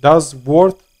 Does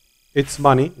worth its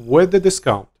money with the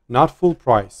discount, not full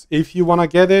price. If you wanna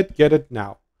get it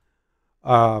now.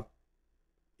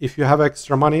 If you have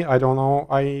extra money, I don't know.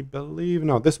 I believe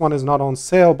no, this one is not on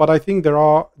sale, but I think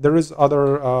there is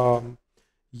other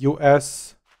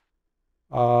US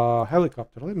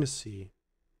helicopter. Let me see.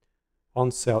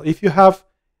 On sale. If you have,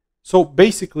 so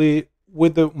basically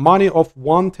with the money of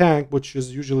one tank, which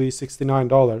is usually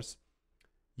 $69,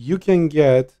 you can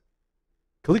get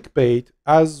clickbait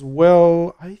as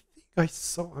well. I think I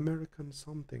saw American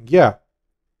something. Yeah,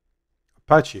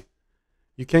 Apache.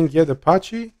 You can get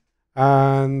Apache,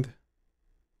 and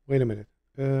wait a minute.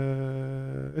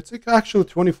 It's actually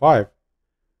 25.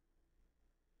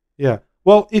 Yeah.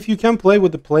 Well, if you can play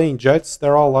with the plane jets,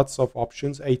 there are lots of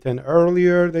options. A10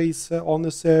 earlier, they sell on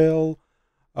the sale.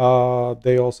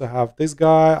 They also have this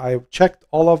guy. I checked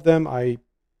all of them. I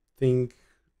think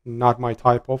not my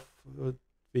type of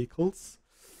vehicles.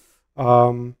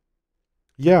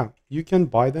 Yeah, you can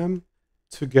buy them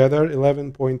together.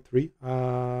 11.3.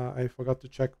 I forgot to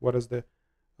check what is the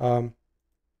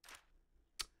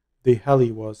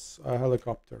heli was a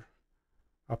helicopter.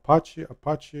 Apache.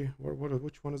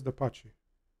 Which one is the Apache?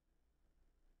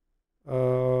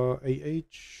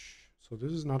 AH. So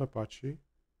this is not Apache.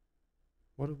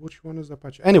 Which one is the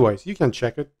Apache? Anyways, you can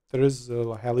check it. There is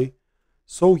a heli.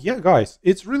 So yeah, guys,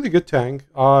 it's really good tank.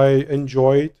 I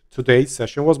enjoyed today's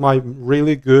session. It was my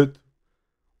really good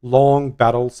long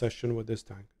battle session with this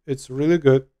tank. It's really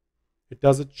good. It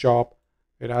does its job.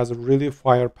 It has a really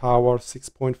firepower,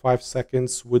 6.5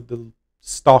 seconds with the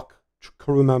stock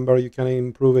crew member. You can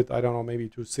improve it, I don't know, maybe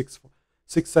to 6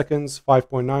 seconds,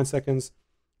 5.9 seconds.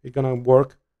 It's gonna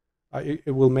work.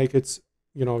 It will make its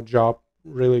job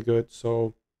really good.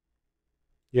 So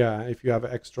yeah, if you have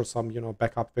extra some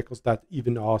backup vehicles, that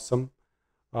even awesome.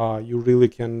 You really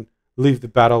can leave the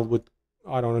battle with,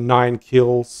 I don't know, 9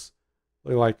 kills,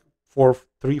 like 4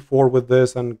 with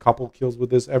this and a couple kills with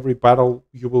this. Every battle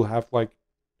you will have like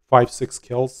 5 6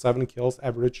 kills, 7 kills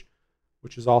average,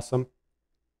 which is awesome.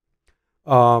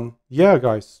 Yeah,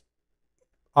 guys,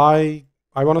 I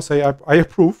want to say I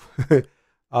approve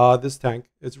this tank.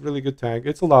 It's a really good tank.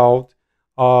 It's loud,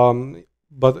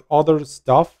 but other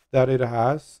stuff that it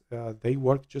has, they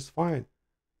work just fine.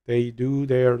 They do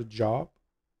their job.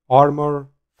 Armor,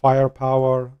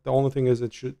 firepower. The only thing is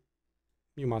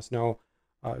you must know,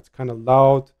 it's kind of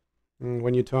loud.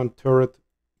 When you turn turret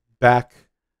back,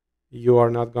 you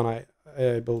are not gonna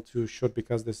able to shoot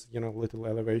because this little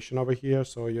elevation over here,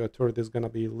 so your turret is gonna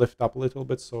be lift up a little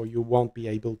bit, so you won't be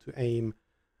able to aim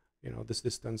this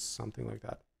distance, something like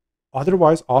that.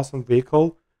 Otherwise, awesome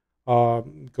vehicle.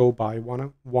 Go buy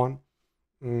one.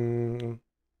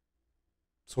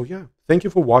 So yeah, thank you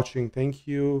for watching. Thank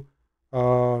you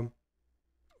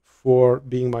for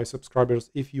being my subscribers.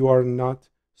 If you are not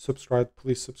subscribed,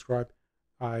 please subscribe.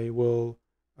 I will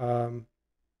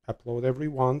upload every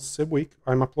once a week.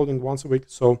 I'm uploading once a week,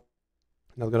 so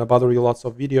I'm not gonna bother you lots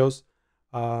of videos.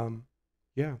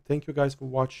 Yeah, thank you guys for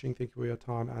watching. Thank you for your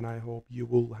time, and I hope you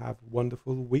will have a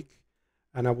wonderful week,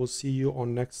 and I will see you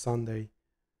on next Sunday.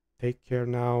 Take care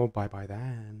now. Bye bye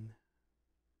then.